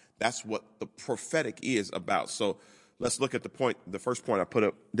side. That's what the prophetic is about. So let's look at the first point I put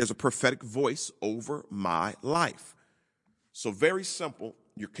up. There's a prophetic voice over my life. So very simple.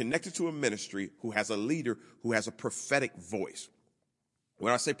 You're connected to a ministry who has a leader who has a prophetic voice.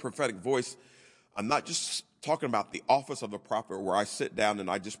 When I say prophetic voice, I'm not just talking about the office of a prophet where I sit down and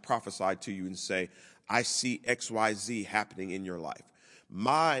I just prophesy to you and say, I see XYZ happening in your life.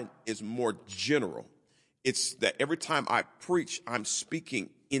 Mine is more general. It's that every time I preach, I'm speaking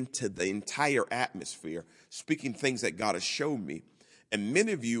into the entire atmosphere, speaking things that God has shown me. And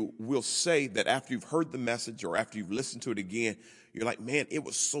many of you will say that after you've heard the message or after you've listened to it again, you're like, man, it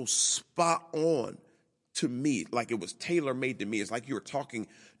was so spot on to me, like it was tailor-made to me. It's like you were talking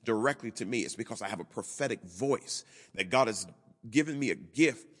directly to me. It's because I have a prophetic voice, that God has given me a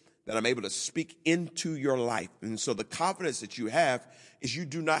gift that I'm able to speak into your life. And so the confidence that you have is you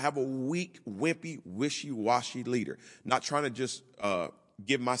do not have a weak, wimpy, wishy-washy leader. Not trying to just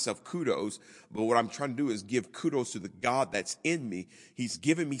give myself kudos, but what I'm trying to do is give kudos to the God that's in me. He's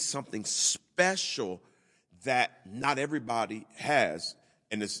given me something special that not everybody has,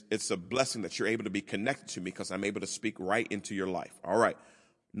 and it's a blessing that you're able to be connected to me because I'm able to speak right into your life. All right.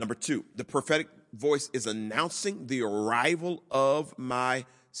 Number 2, the prophetic voice is announcing the arrival of my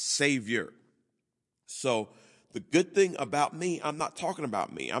Savior. So the good thing about me, I'm not talking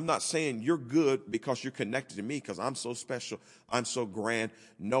about me. I'm not saying you're good because you're connected to me because I'm so special, I'm so grand.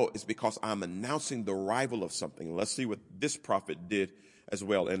 No, it's because I'm announcing the arrival of something. Let's see what this prophet did as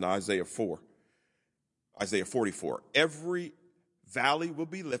well in Isaiah 44. Every valley will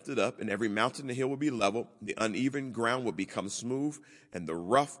be lifted up, and every mountain and hill will be leveled. The uneven ground will become smooth, and the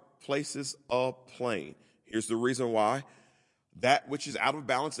rough places a plain. Here's the reason why. That which is out of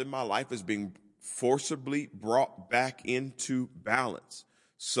balance in my life is being forcibly brought back into balance.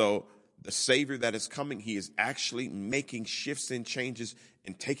 So the Savior that is coming, he is actually making shifts and changes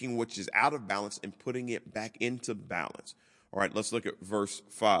and taking what is out of balance and putting it back into balance. All right, let's look at verse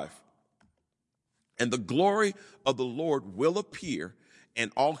 5. And the glory of the Lord will appear,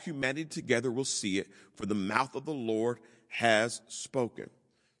 and all humanity together will see it, for the mouth of the Lord has spoken.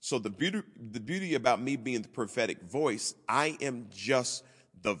 So the beauty about me being the prophetic voice, I am just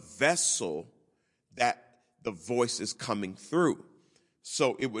the vessel that the voice is coming through.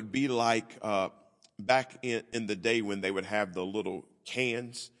 So it would be like back in the day when they would have the little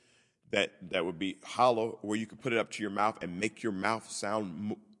cans that would be hollow, where you could put it up to your mouth and make your mouth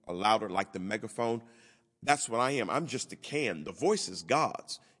sound louder like the megaphone. That's what I am. I'm just a can. The voice is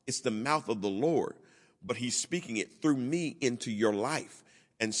God's. It's the mouth of the Lord, but he's speaking it through me into your life.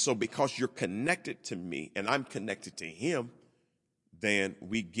 And so because you're connected to me and I'm connected to him, then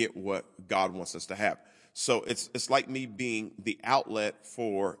we get what God wants us to have. So it's like me being the outlet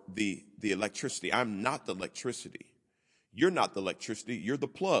for the electricity. I'm not the electricity. You're not the electricity. You're the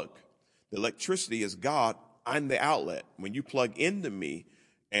plug. The electricity is God. I'm the outlet. When you plug into me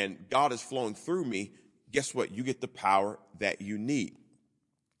and God is flowing through me, guess what? You get the power that you need.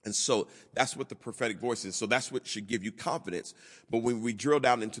 And so that's what the prophetic voice is. So that's what should give you confidence. But when we drill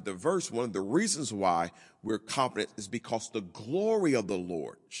down into the verse, one of the reasons why we're confident is because the glory of the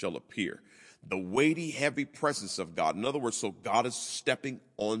Lord shall appear. The weighty, heavy presence of God. In other words, so God is stepping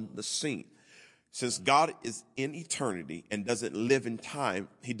on the scene. Since God is in eternity and doesn't live in time,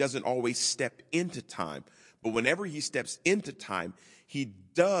 he doesn't always step into time. But whenever he steps into time, he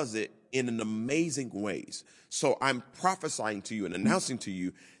does it in an amazing ways. So I'm prophesying to you and announcing to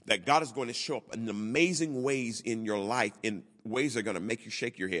you that God is going to show up in amazing ways in your life, in ways that are going to make you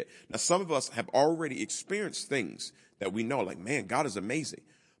shake your head. Now, some of us have already experienced things that we know, like, man, God is amazing.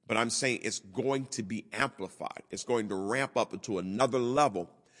 But I'm saying it's going to be amplified. It's going to ramp up into another level.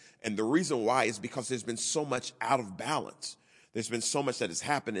 And the reason why is because there's been so much out of balance. There's been so much that has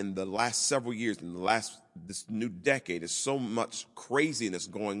happened in the last several years, in this new decade. There's so much craziness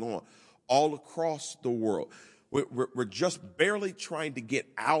going on all across the world. We're just barely trying to get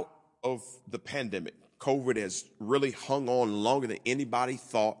out of the pandemic. COVID has really hung on longer than anybody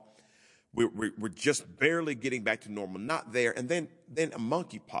thought. We're just barely getting back to normal, not there. And then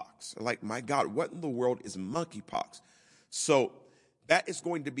monkeypox. Like, my God, what in the world is monkeypox? So that is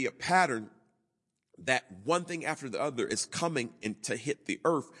going to be a pattern that one thing after the other is coming and to hit the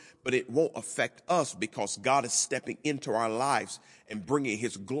earth, but it won't affect us because God is stepping into our lives and bringing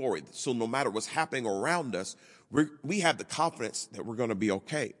his glory. So no matter what's happening around us, we have the confidence that we're going to be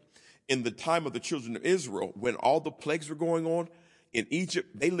okay. In the time of the children of Israel, when all the plagues were going on in Egypt,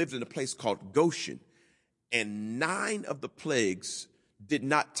 they lived in a place called Goshen, and 9 of the plagues did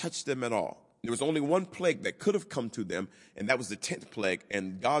not touch them at all. There was only one plague that could have come to them, and that was the 10th plague.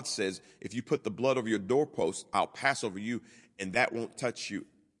 And God says, if you put the blood over your doorpost, I'll pass over you, and that won't touch you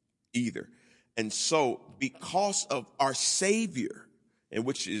either. And so because of our Savior, and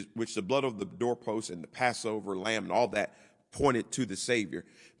which the blood of the doorpost and the Passover lamb and all that pointed to the Savior,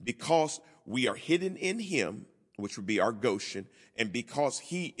 because we are hidden in him, which would be our Goshen, and because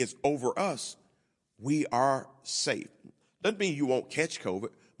he is over us, we are safe. Doesn't mean you won't catch COVID,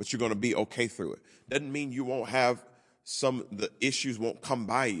 but you're going to be okay through it. Doesn't mean you won't have the issues won't come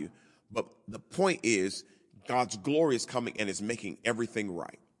by you. But the point is, God's glory is coming and is making everything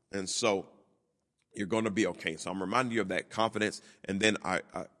right. And so you're going to be okay. So I'm reminding you of that confidence. And then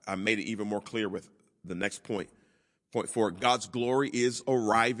I made it even more clear with the next point. Point 4, God's glory is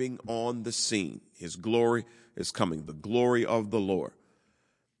arriving on the scene. His glory is coming, the glory of the Lord.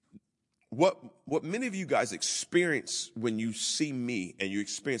 What many of you guys experience when you see me and you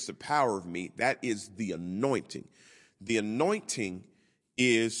experience the power of me, that is the anointing. The anointing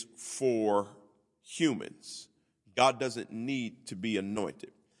is for humans. God doesn't need to be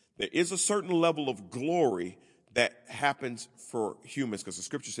anointed. There is a certain level of glory that happens for humans because the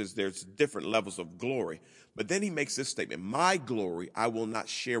scripture says there's different levels of glory. But then he makes this statement, my glory I will not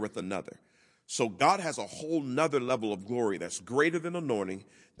share with another. So God has a whole nother level of glory that's greater than anointing,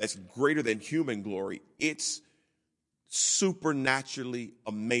 that's greater than human glory. It's supernaturally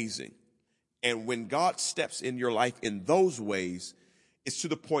amazing. And when God steps in your life in those ways, it's to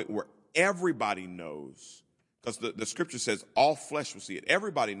the point where everybody knows, because the scripture says all flesh will see it.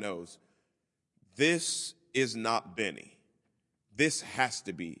 Everybody knows this is not Benny. This has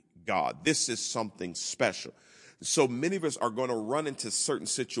to be God. This is something special. So many of us are going to run into certain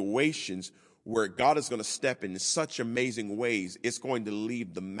situations where God is going to step in such amazing ways, it's going to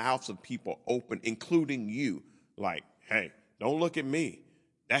leave the mouths of people open, including you. Like, hey, don't look at me.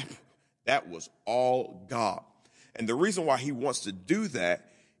 That was all God. And the reason why he wants to do that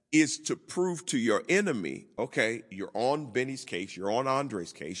is to prove to your enemy, okay, you're on Benny's case, you're on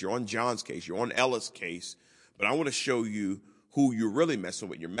Andre's case, you're on John's case, you're on Ella's case, but I want to show you who you're really messing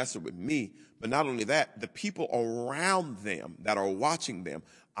with. You're messing with me. But not only that, the people around them that are watching them,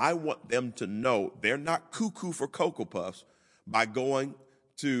 I want them to know they're not cuckoo for Cocoa Puffs by going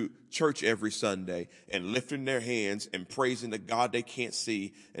to church every Sunday and lifting their hands and praising the God they can't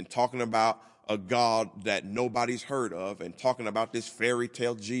see and talking about a God that nobody's heard of and talking about this fairy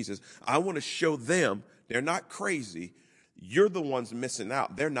tale Jesus. I want to show them they're not crazy. You're the ones missing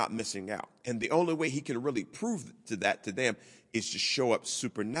out. They're not missing out. And the only way he can really prove to them is to show up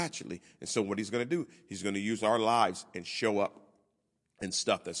supernaturally. And so what he's going to do, he's going to use our lives and show up and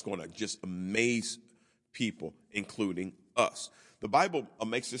stuff that's going to just amaze people, including us. The Bible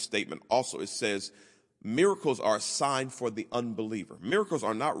makes this statement also. It says, miracles are a sign for the unbeliever. Miracles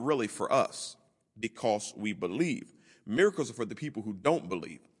are not really for us because we believe. Miracles are for the people who don't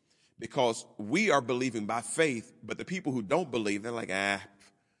believe because we are believing by faith, but the people who don't believe, they're like,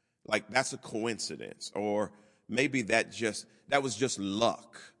 like that's a coincidence, or maybe that was just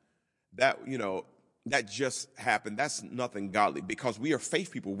luck. That, that just happened. That's nothing godly, because we are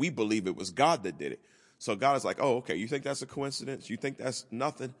faith people. We believe it was God that did it. So God is like, oh, okay, you think that's a coincidence? You think that's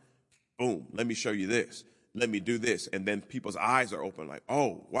nothing? Boom, let me show you this. Let me do this. And then people's eyes are open like,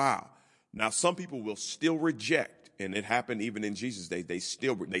 oh, wow. Now, some people will still reject, and it happened even in Jesus' day. They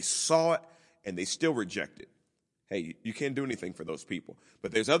saw it and they still reject it. Hey, you can't do anything for those people.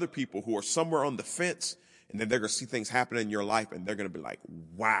 But there's other people who are somewhere on the fence, and then they're going to see things happen in your life, and they're going to be like,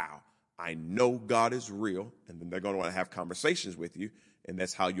 wow, I know God is real. And then they're going to want to have conversations with you, and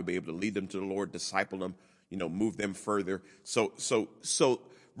that's how you'll be able to lead them to the Lord, disciple them, move them further. So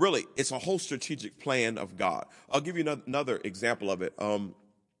really, it's a whole strategic plan of God. I'll give you another example of it.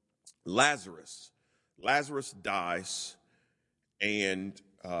 Lazarus dies, and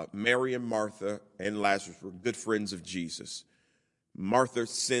Mary and Martha and Lazarus were good friends of Jesus. Martha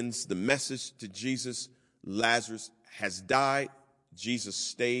sends the message to Jesus. Lazarus has died. Jesus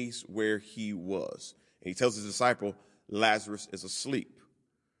stays where he was. And he tells his disciple, Lazarus is asleep.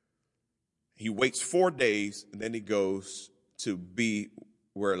 He waits 4 days, and then he goes to be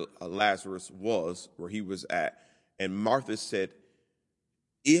where Lazarus was, where he was at. And Martha said,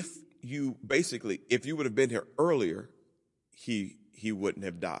 if you would have been here earlier, he wouldn't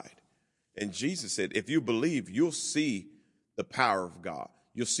have died. And Jesus said, if you believe, you'll see the power of God.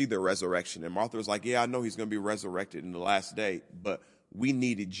 You'll see the resurrection. And Martha was like, yeah, I know he's going to be resurrected in the last day, but we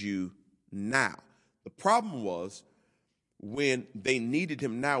needed you now. The problem was, when they needed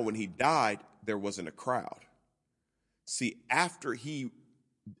him now, when he died, there wasn't a crowd. See, after he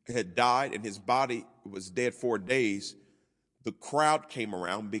had died and his body was dead 4 days, the crowd came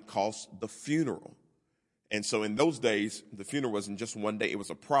around because the funeral. And so in those days, the funeral wasn't just one day, it was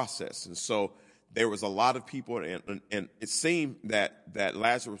a process. And so there was a lot of people, and it seemed that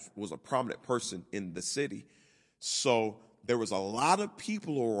Lazarus was a prominent person in the city. So there was a lot of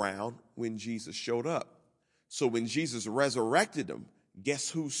people around when Jesus showed up. So when Jesus resurrected him, guess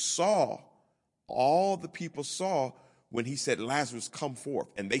who saw? All the people saw when he said, Lazarus, come forth.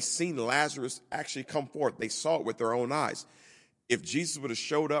 And they seen Lazarus actually come forth. They saw it with their own eyes. If Jesus would have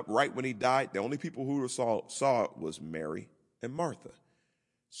showed up right when he died, the only people who saw it was Mary and Martha.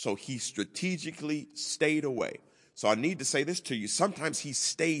 So he strategically stayed away. So I need to say this to you. Sometimes he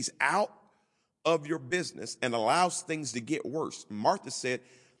stays out of your business and allows things to get worse. Martha said,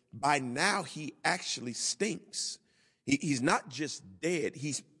 by now he actually stinks. He's not just dead.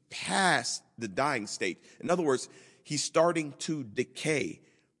 He's past the dying state. In other words, he's starting to decay.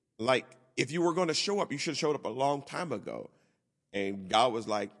 Like, if you were going to show up, you should have showed up a long time ago. And God was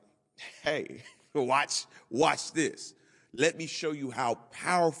like, hey, watch this. Let me show you how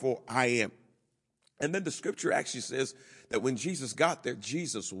powerful I am. And then the scripture actually says that when Jesus got there,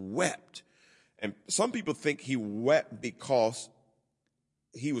 Jesus wept. And some people think he wept because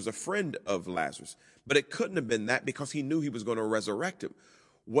he was a friend of Lazarus. But it couldn't have been that, because he knew he was going to resurrect him.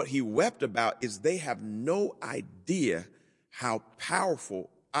 What he wept about is they have no idea how powerful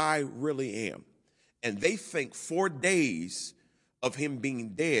I really am. And they think 4 days of him being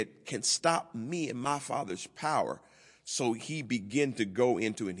dead can stop me and my Father's power. So he began to go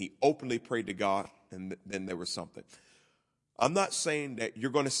into, and he openly prayed to God, and then there was something. I'm not saying that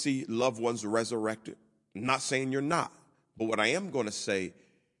you're going to see loved ones resurrected. I'm not saying you're not. But what I am going to say,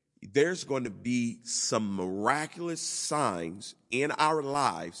 there's going to be some miraculous signs in our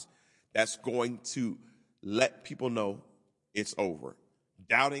lives that's going to let people know it's over.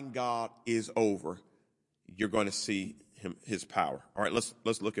 Doubting God is over. You're going to see his power. All right,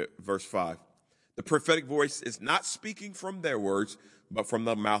 let's look at verse 5. The prophetic voice is not speaking from their words, but from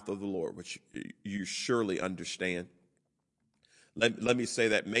the mouth of the Lord, which you surely understand. Let me say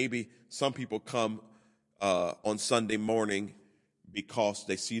that maybe some people come on Sunday morning because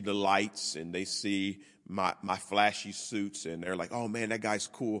they see the lights and they see my flashy suits, and they're like, oh man, that guy's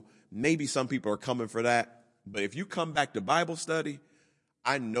cool. Maybe some people are coming for that. But if you come back to Bible study,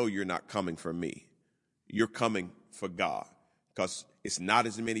 I know you're not coming for me. You're coming for God, because it's not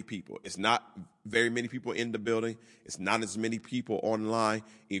as many people. It's not very many people in the building. It's not as many people online.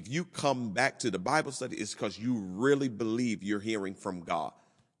 If you come back to the Bible study, it's because you really believe you're hearing from God,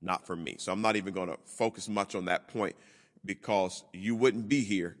 not from me. So I'm not even going to focus much on that point, because you wouldn't be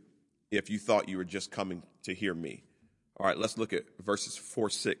here if you thought you were just coming to hear me. All right, let's look at verses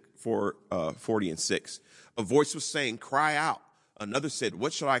 40 and 6. A voice was saying, cry out. Another said,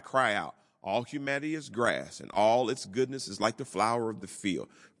 what shall I cry out? All humanity is grass, and all its goodness is like the flower of the field.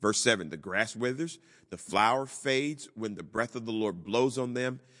 Verse 7, the grass withers, the flower fades when the breath of the Lord blows on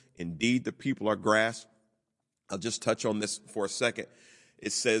them. Indeed, the people are grass. I'll just touch on this for a second.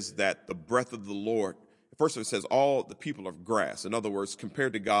 It says that the breath of the Lord, first of all, it says all the people are grass. In other words,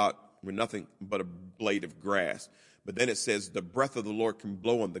 compared to God, we're nothing but a blade of grass. But then it says the breath of the Lord can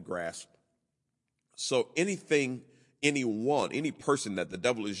blow on the grass. So anything, anyone, any person that the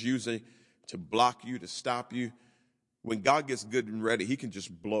devil is using to block you, to stop you, when God gets good and ready, he can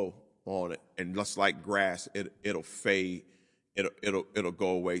just blow on it. And just like grass, it'll fade. It'll go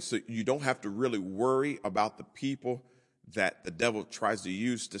away. So you don't have to really worry about the people that the devil tries to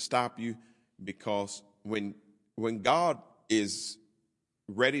use to stop you, because when God is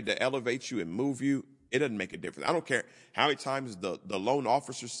ready to elevate you and move you, it doesn't make a difference. I don't care how many times the loan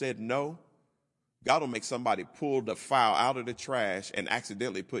officer said no. God will make somebody pull the file out of the trash and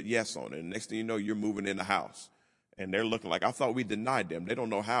accidentally put yes on it. And next thing you know, you're moving in the house. And they're looking like, I thought we denied them. They don't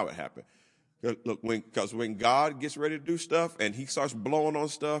know how it happened. Look, because when God gets ready to do stuff and he starts blowing on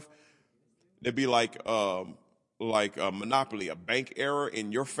stuff, it'd be like a Monopoly, a bank error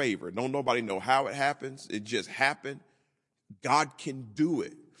in your favor. Don't nobody know how it happens. It just happened. God can do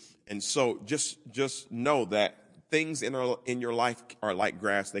it. And so just know that things in your life are like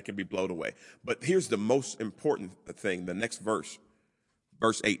grass. They can be blown away. But here's the most important thing, the next verse.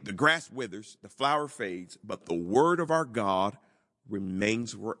 Verse 8, the grass withers, the flower fades, but the word of our God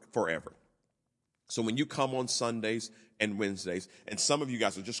remains forever. So when you come on Sundays and Wednesdays, and some of you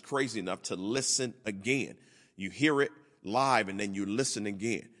guys are just crazy enough to listen again, you hear it live and then you listen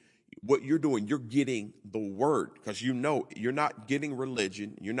again. What you're doing, you're getting the word, because you know you're not getting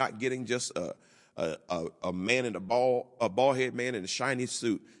religion. You're not getting just a man in a bald head man in a shiny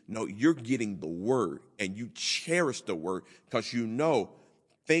suit. No, you're getting the word, and you cherish the word because you know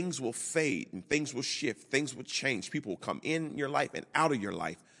things will fade and things will shift. Things will change. People will come in your life and out of your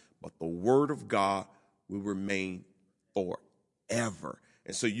life, but the word of God will remain forever.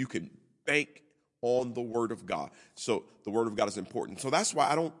 And so you can bank on the word of God. So the word of God is important. So that's why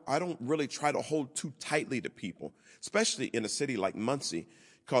I don't really try to hold too tightly to people, especially in a city like Muncie,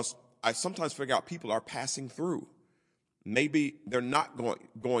 because I sometimes figure out people are passing through. Maybe they're not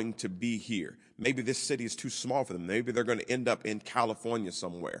going to be here. Maybe this city is too small for them. Maybe they're going to end up in California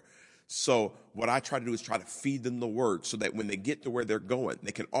somewhere. So what I try to do is try to feed them the word so that when they get to where they're going,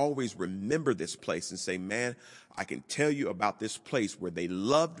 they can always remember this place and say, man, I can tell you about this place where they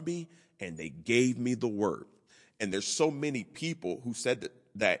loved me and they gave me the word. And there's so many people who said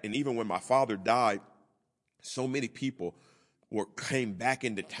that, and even when my father died, so many people came back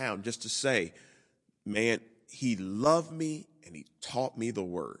into town just to say, man, he loved me and he taught me the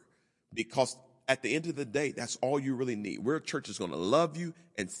word. Because at the end of the day, that's all you really need. We're a church that's going to love you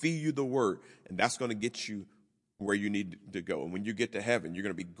and feed you the word, and that's going to get you where you need to go. And when you get to heaven, you're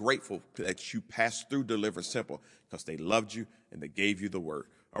going to be grateful that you passed through Deliverance Temple because they loved you and they gave you the word.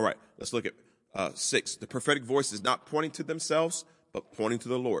 All right, let's look at 6. The prophetic voice is not pointing to themselves, but pointing to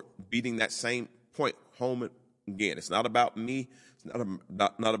the Lord, beating that same point home again. It's not about me. It's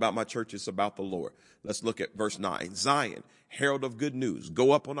not about my church. It's about the Lord. Let's look at verse 9. Zion, herald of good news,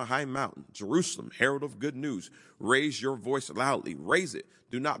 go up on a high mountain. Jerusalem, herald of good news, raise your voice loudly. Raise it.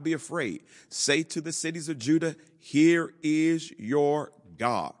 Do not be afraid. Say to the cities of Judah, here is your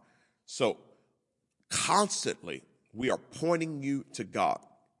God. So constantly we are pointing you to God.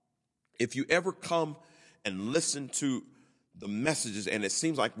 If you ever come and listen to the messages and it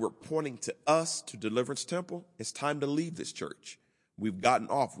seems like we're pointing to us, to Deliverance Temple, it's time to leave this church. We've gotten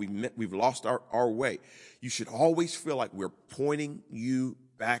off. We've lost our way. You should always feel like we're pointing you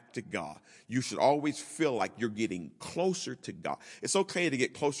back to God. You should always feel like you're getting closer to God. It's okay to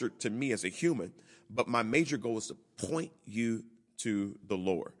get closer to me as a human, but my major goal is to point you to the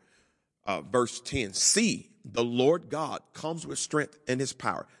Lord. Verse 10, see, the Lord God comes with strength and his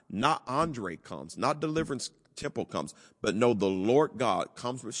power. Not Andre comes, not Deliverance Temple comes, but no, the Lord God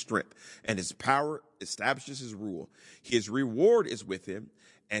comes with strength and his power establishes his rule. His reward is with him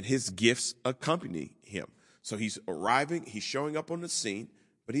and his gifts accompany him. So he's arriving, he's showing up on the scene,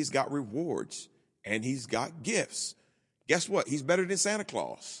 but he's got rewards and he's got gifts. Guess what? He's better than Santa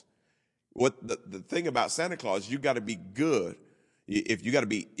Claus. What the thing about Santa Claus, you got to be good. If you got to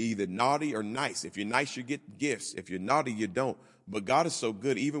be either naughty or nice. If you're nice, you get gifts. If you're naughty, you don't. But God is so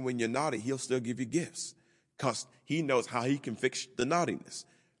good, even when you're naughty, he'll still give you gifts because he knows how he can fix the naughtiness.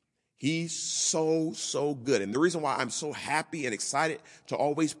 He's so good. And the reason why I'm so happy and excited to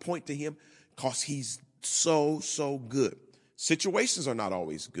always point to him, because he's so good. Situations are not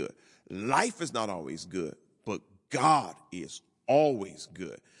always good. Life is not always good, but God is always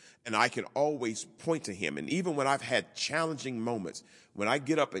good. And I can always point to him. And even when I've had challenging moments, when I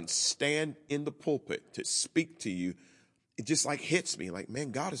get up and stand in the pulpit to speak to you, it just like hits me like,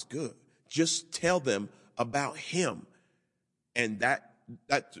 man, God is good. Just tell them about him. And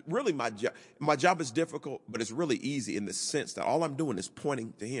that's really my job. My job is difficult, but it's really easy in the sense that all I'm doing is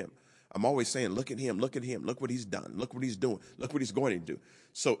pointing to him. I'm always saying, look at him, look at him, look what he's done, look what he's doing, look what he's going to do.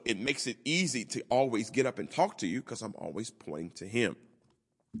 So it makes it easy to always get up and talk to you because I'm always pointing to him.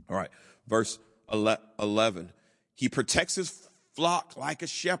 All right, verse 11. He protects his flock like a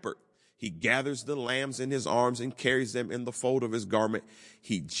shepherd. He gathers the lambs in his arms and carries them in the fold of his garment.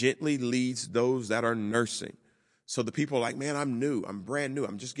 He gently leads those that are nursing. So the people are like, man, I'm new. I'm brand new.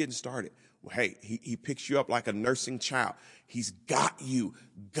 I'm just getting started. Well, hey, he picks you up like a nursing child. He's got you.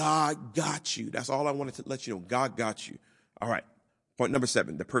 God got you. That's all I wanted to let you know. God got you. All right. Point number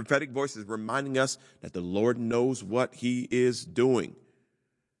 7. The prophetic voice is reminding us that the Lord knows what he is doing.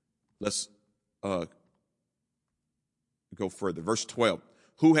 Let's go further. Verse 12.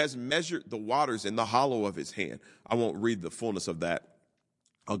 Who has measured the waters in the hollow of his hand? I won't read the fullness of that.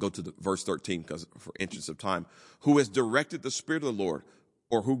 I'll go to the verse 13 because for interest of time. Who has directed the Spirit of the Lord,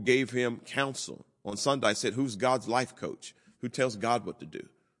 or who gave him counsel? On Sunday I said, who's God's life coach? Who tells God what to do?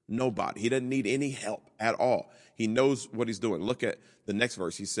 Nobody. He doesn't need any help at all. He knows what he's doing. Look at the next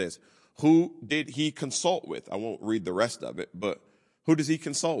verse. He says, who did he consult with? I won't read the rest of it, but who does he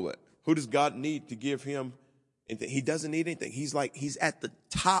consult with? Who does God need to give him anything? He doesn't need anything. He's at the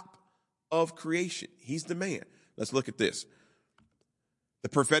top of creation. He's the man. Let's look at this. The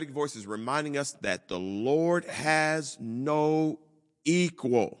prophetic voice is reminding us that the Lord has no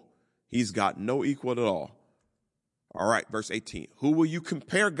equal. He's got no equal at all. All right, verse 18. Who will you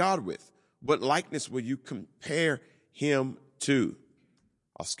compare God with? What likeness will you compare him to?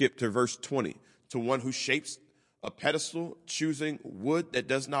 I'll skip to verse 20. To one who shapes a pedestal, choosing wood that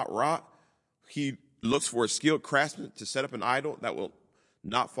does not rot. He looks for a skilled craftsman to set up an idol that will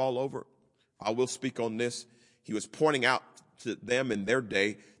not fall over. I will speak on this. He was pointing out to them in their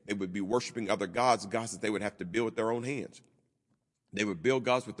day, they would be worshiping other gods that they would have to build with their own hands. They would build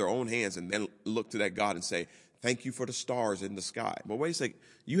gods with their own hands and then look to that God and say, thank you for the stars in the sky. But wait a second,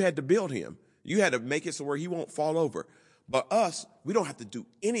 you had to build him. You had to make it so where he won't fall over. But us, we don't have to do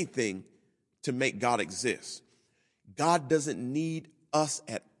anything to make God exist. God doesn't need us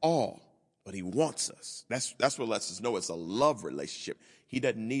at all, but he wants us. That's what lets us know it's a love relationship. He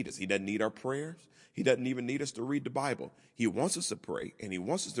doesn't need us. He doesn't need our prayers. He doesn't even need us to read the Bible. He wants us to pray and he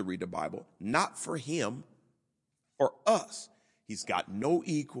wants us to read the Bible, not for him, for us. He's got no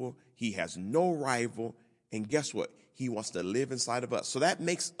equal. He has no rival. And guess what? He wants to live inside of us. So that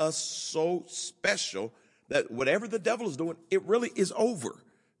makes us so special that whatever the devil is doing, it really is over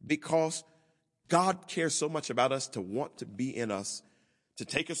because God cares so much about us to want to be in us, to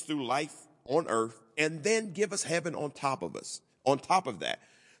take us through life on earth, and then give us heaven on top of us, on top of that.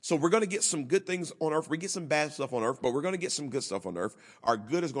 So we're going to get some good things on earth. We get some bad stuff on earth, but we're going to get some good stuff on earth. Our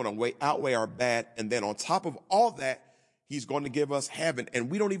good is going to outweigh our bad. And then on top of all that, he's going to give us heaven. And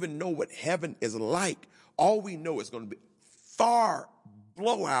we don't even know what heaven is like. All we know is going to be far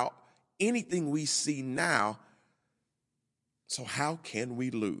blow out anything we see now. So how can we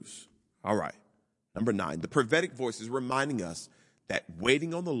lose? All right. Number 9, the prophetic voice is reminding us that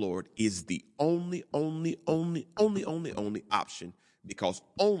waiting on the Lord is the only option, because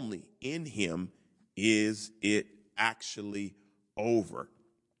only in him is it actually over.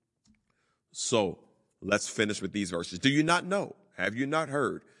 So let's finish with these verses. Do you not know? Have you not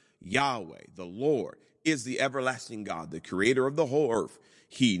heard? Yahweh, the Lord, is the everlasting God, the creator of the whole earth.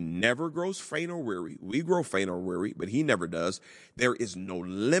 He never grows faint or weary. We grow faint or weary, but he never does. There is no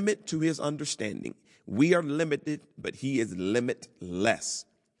limit to his understanding. We are limited, but he is limitless.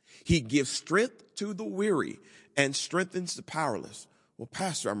 He gives strength to the weary and strengthens the powerless. Well,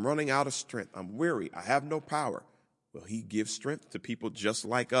 Pastor, I'm running out of strength. I'm weary. I have no power. Well, he gives strength to people just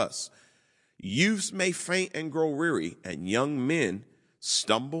like us. Youths may faint and grow weary, and young men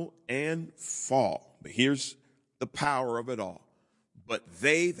stumble and fall. But here's the power of it all. But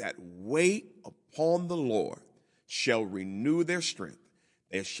they that wait upon the Lord shall renew their strength.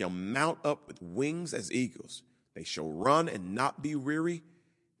 They shall mount up with wings as eagles. They shall run and not be weary.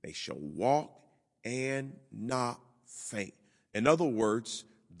 They shall walk and not faint. In other words,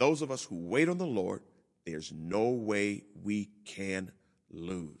 those of us who wait on the Lord, there's no way we can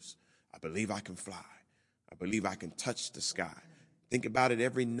lose. I believe I can fly. I believe I can touch the sky. Think about it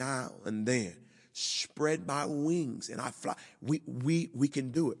every now and then. Spread my wings and I fly. We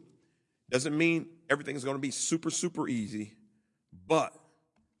can do it. Doesn't mean everything's going to be super easy, but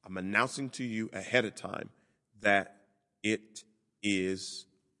I'm announcing to you ahead of time that it is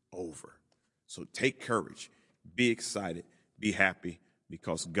over. So take courage, be excited, be happy,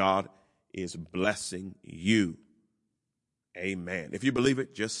 because God is blessing you. Amen. If you believe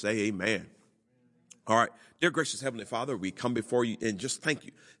it, just say amen. All right. Dear gracious Heavenly Father, we come before you and just thank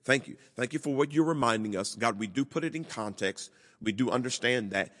you. Thank you. Thank you for what you're reminding us. God, we do put it in context. We do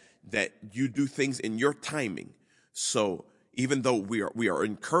understand that that you do things in your timing. So even though we are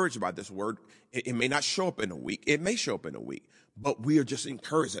encouraged by this word, it may not show up in a week. It may show up in a week, but we are just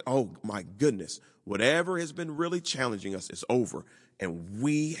encouraged that, oh my goodness, whatever has been really challenging us is over, and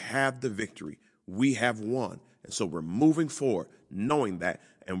we have the victory. We have won. And so we're moving forward knowing that,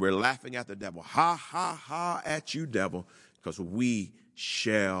 and we're laughing at the devil. Ha, ha, ha at you, devil, because we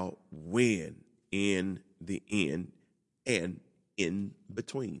shall win in the end and in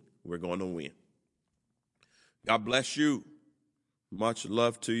between. We're going to win. God bless you. Much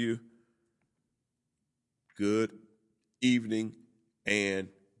love to you. Good evening, and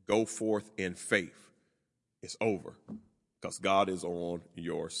go forth in faith. It's over because God is on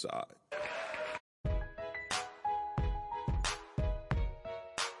your side.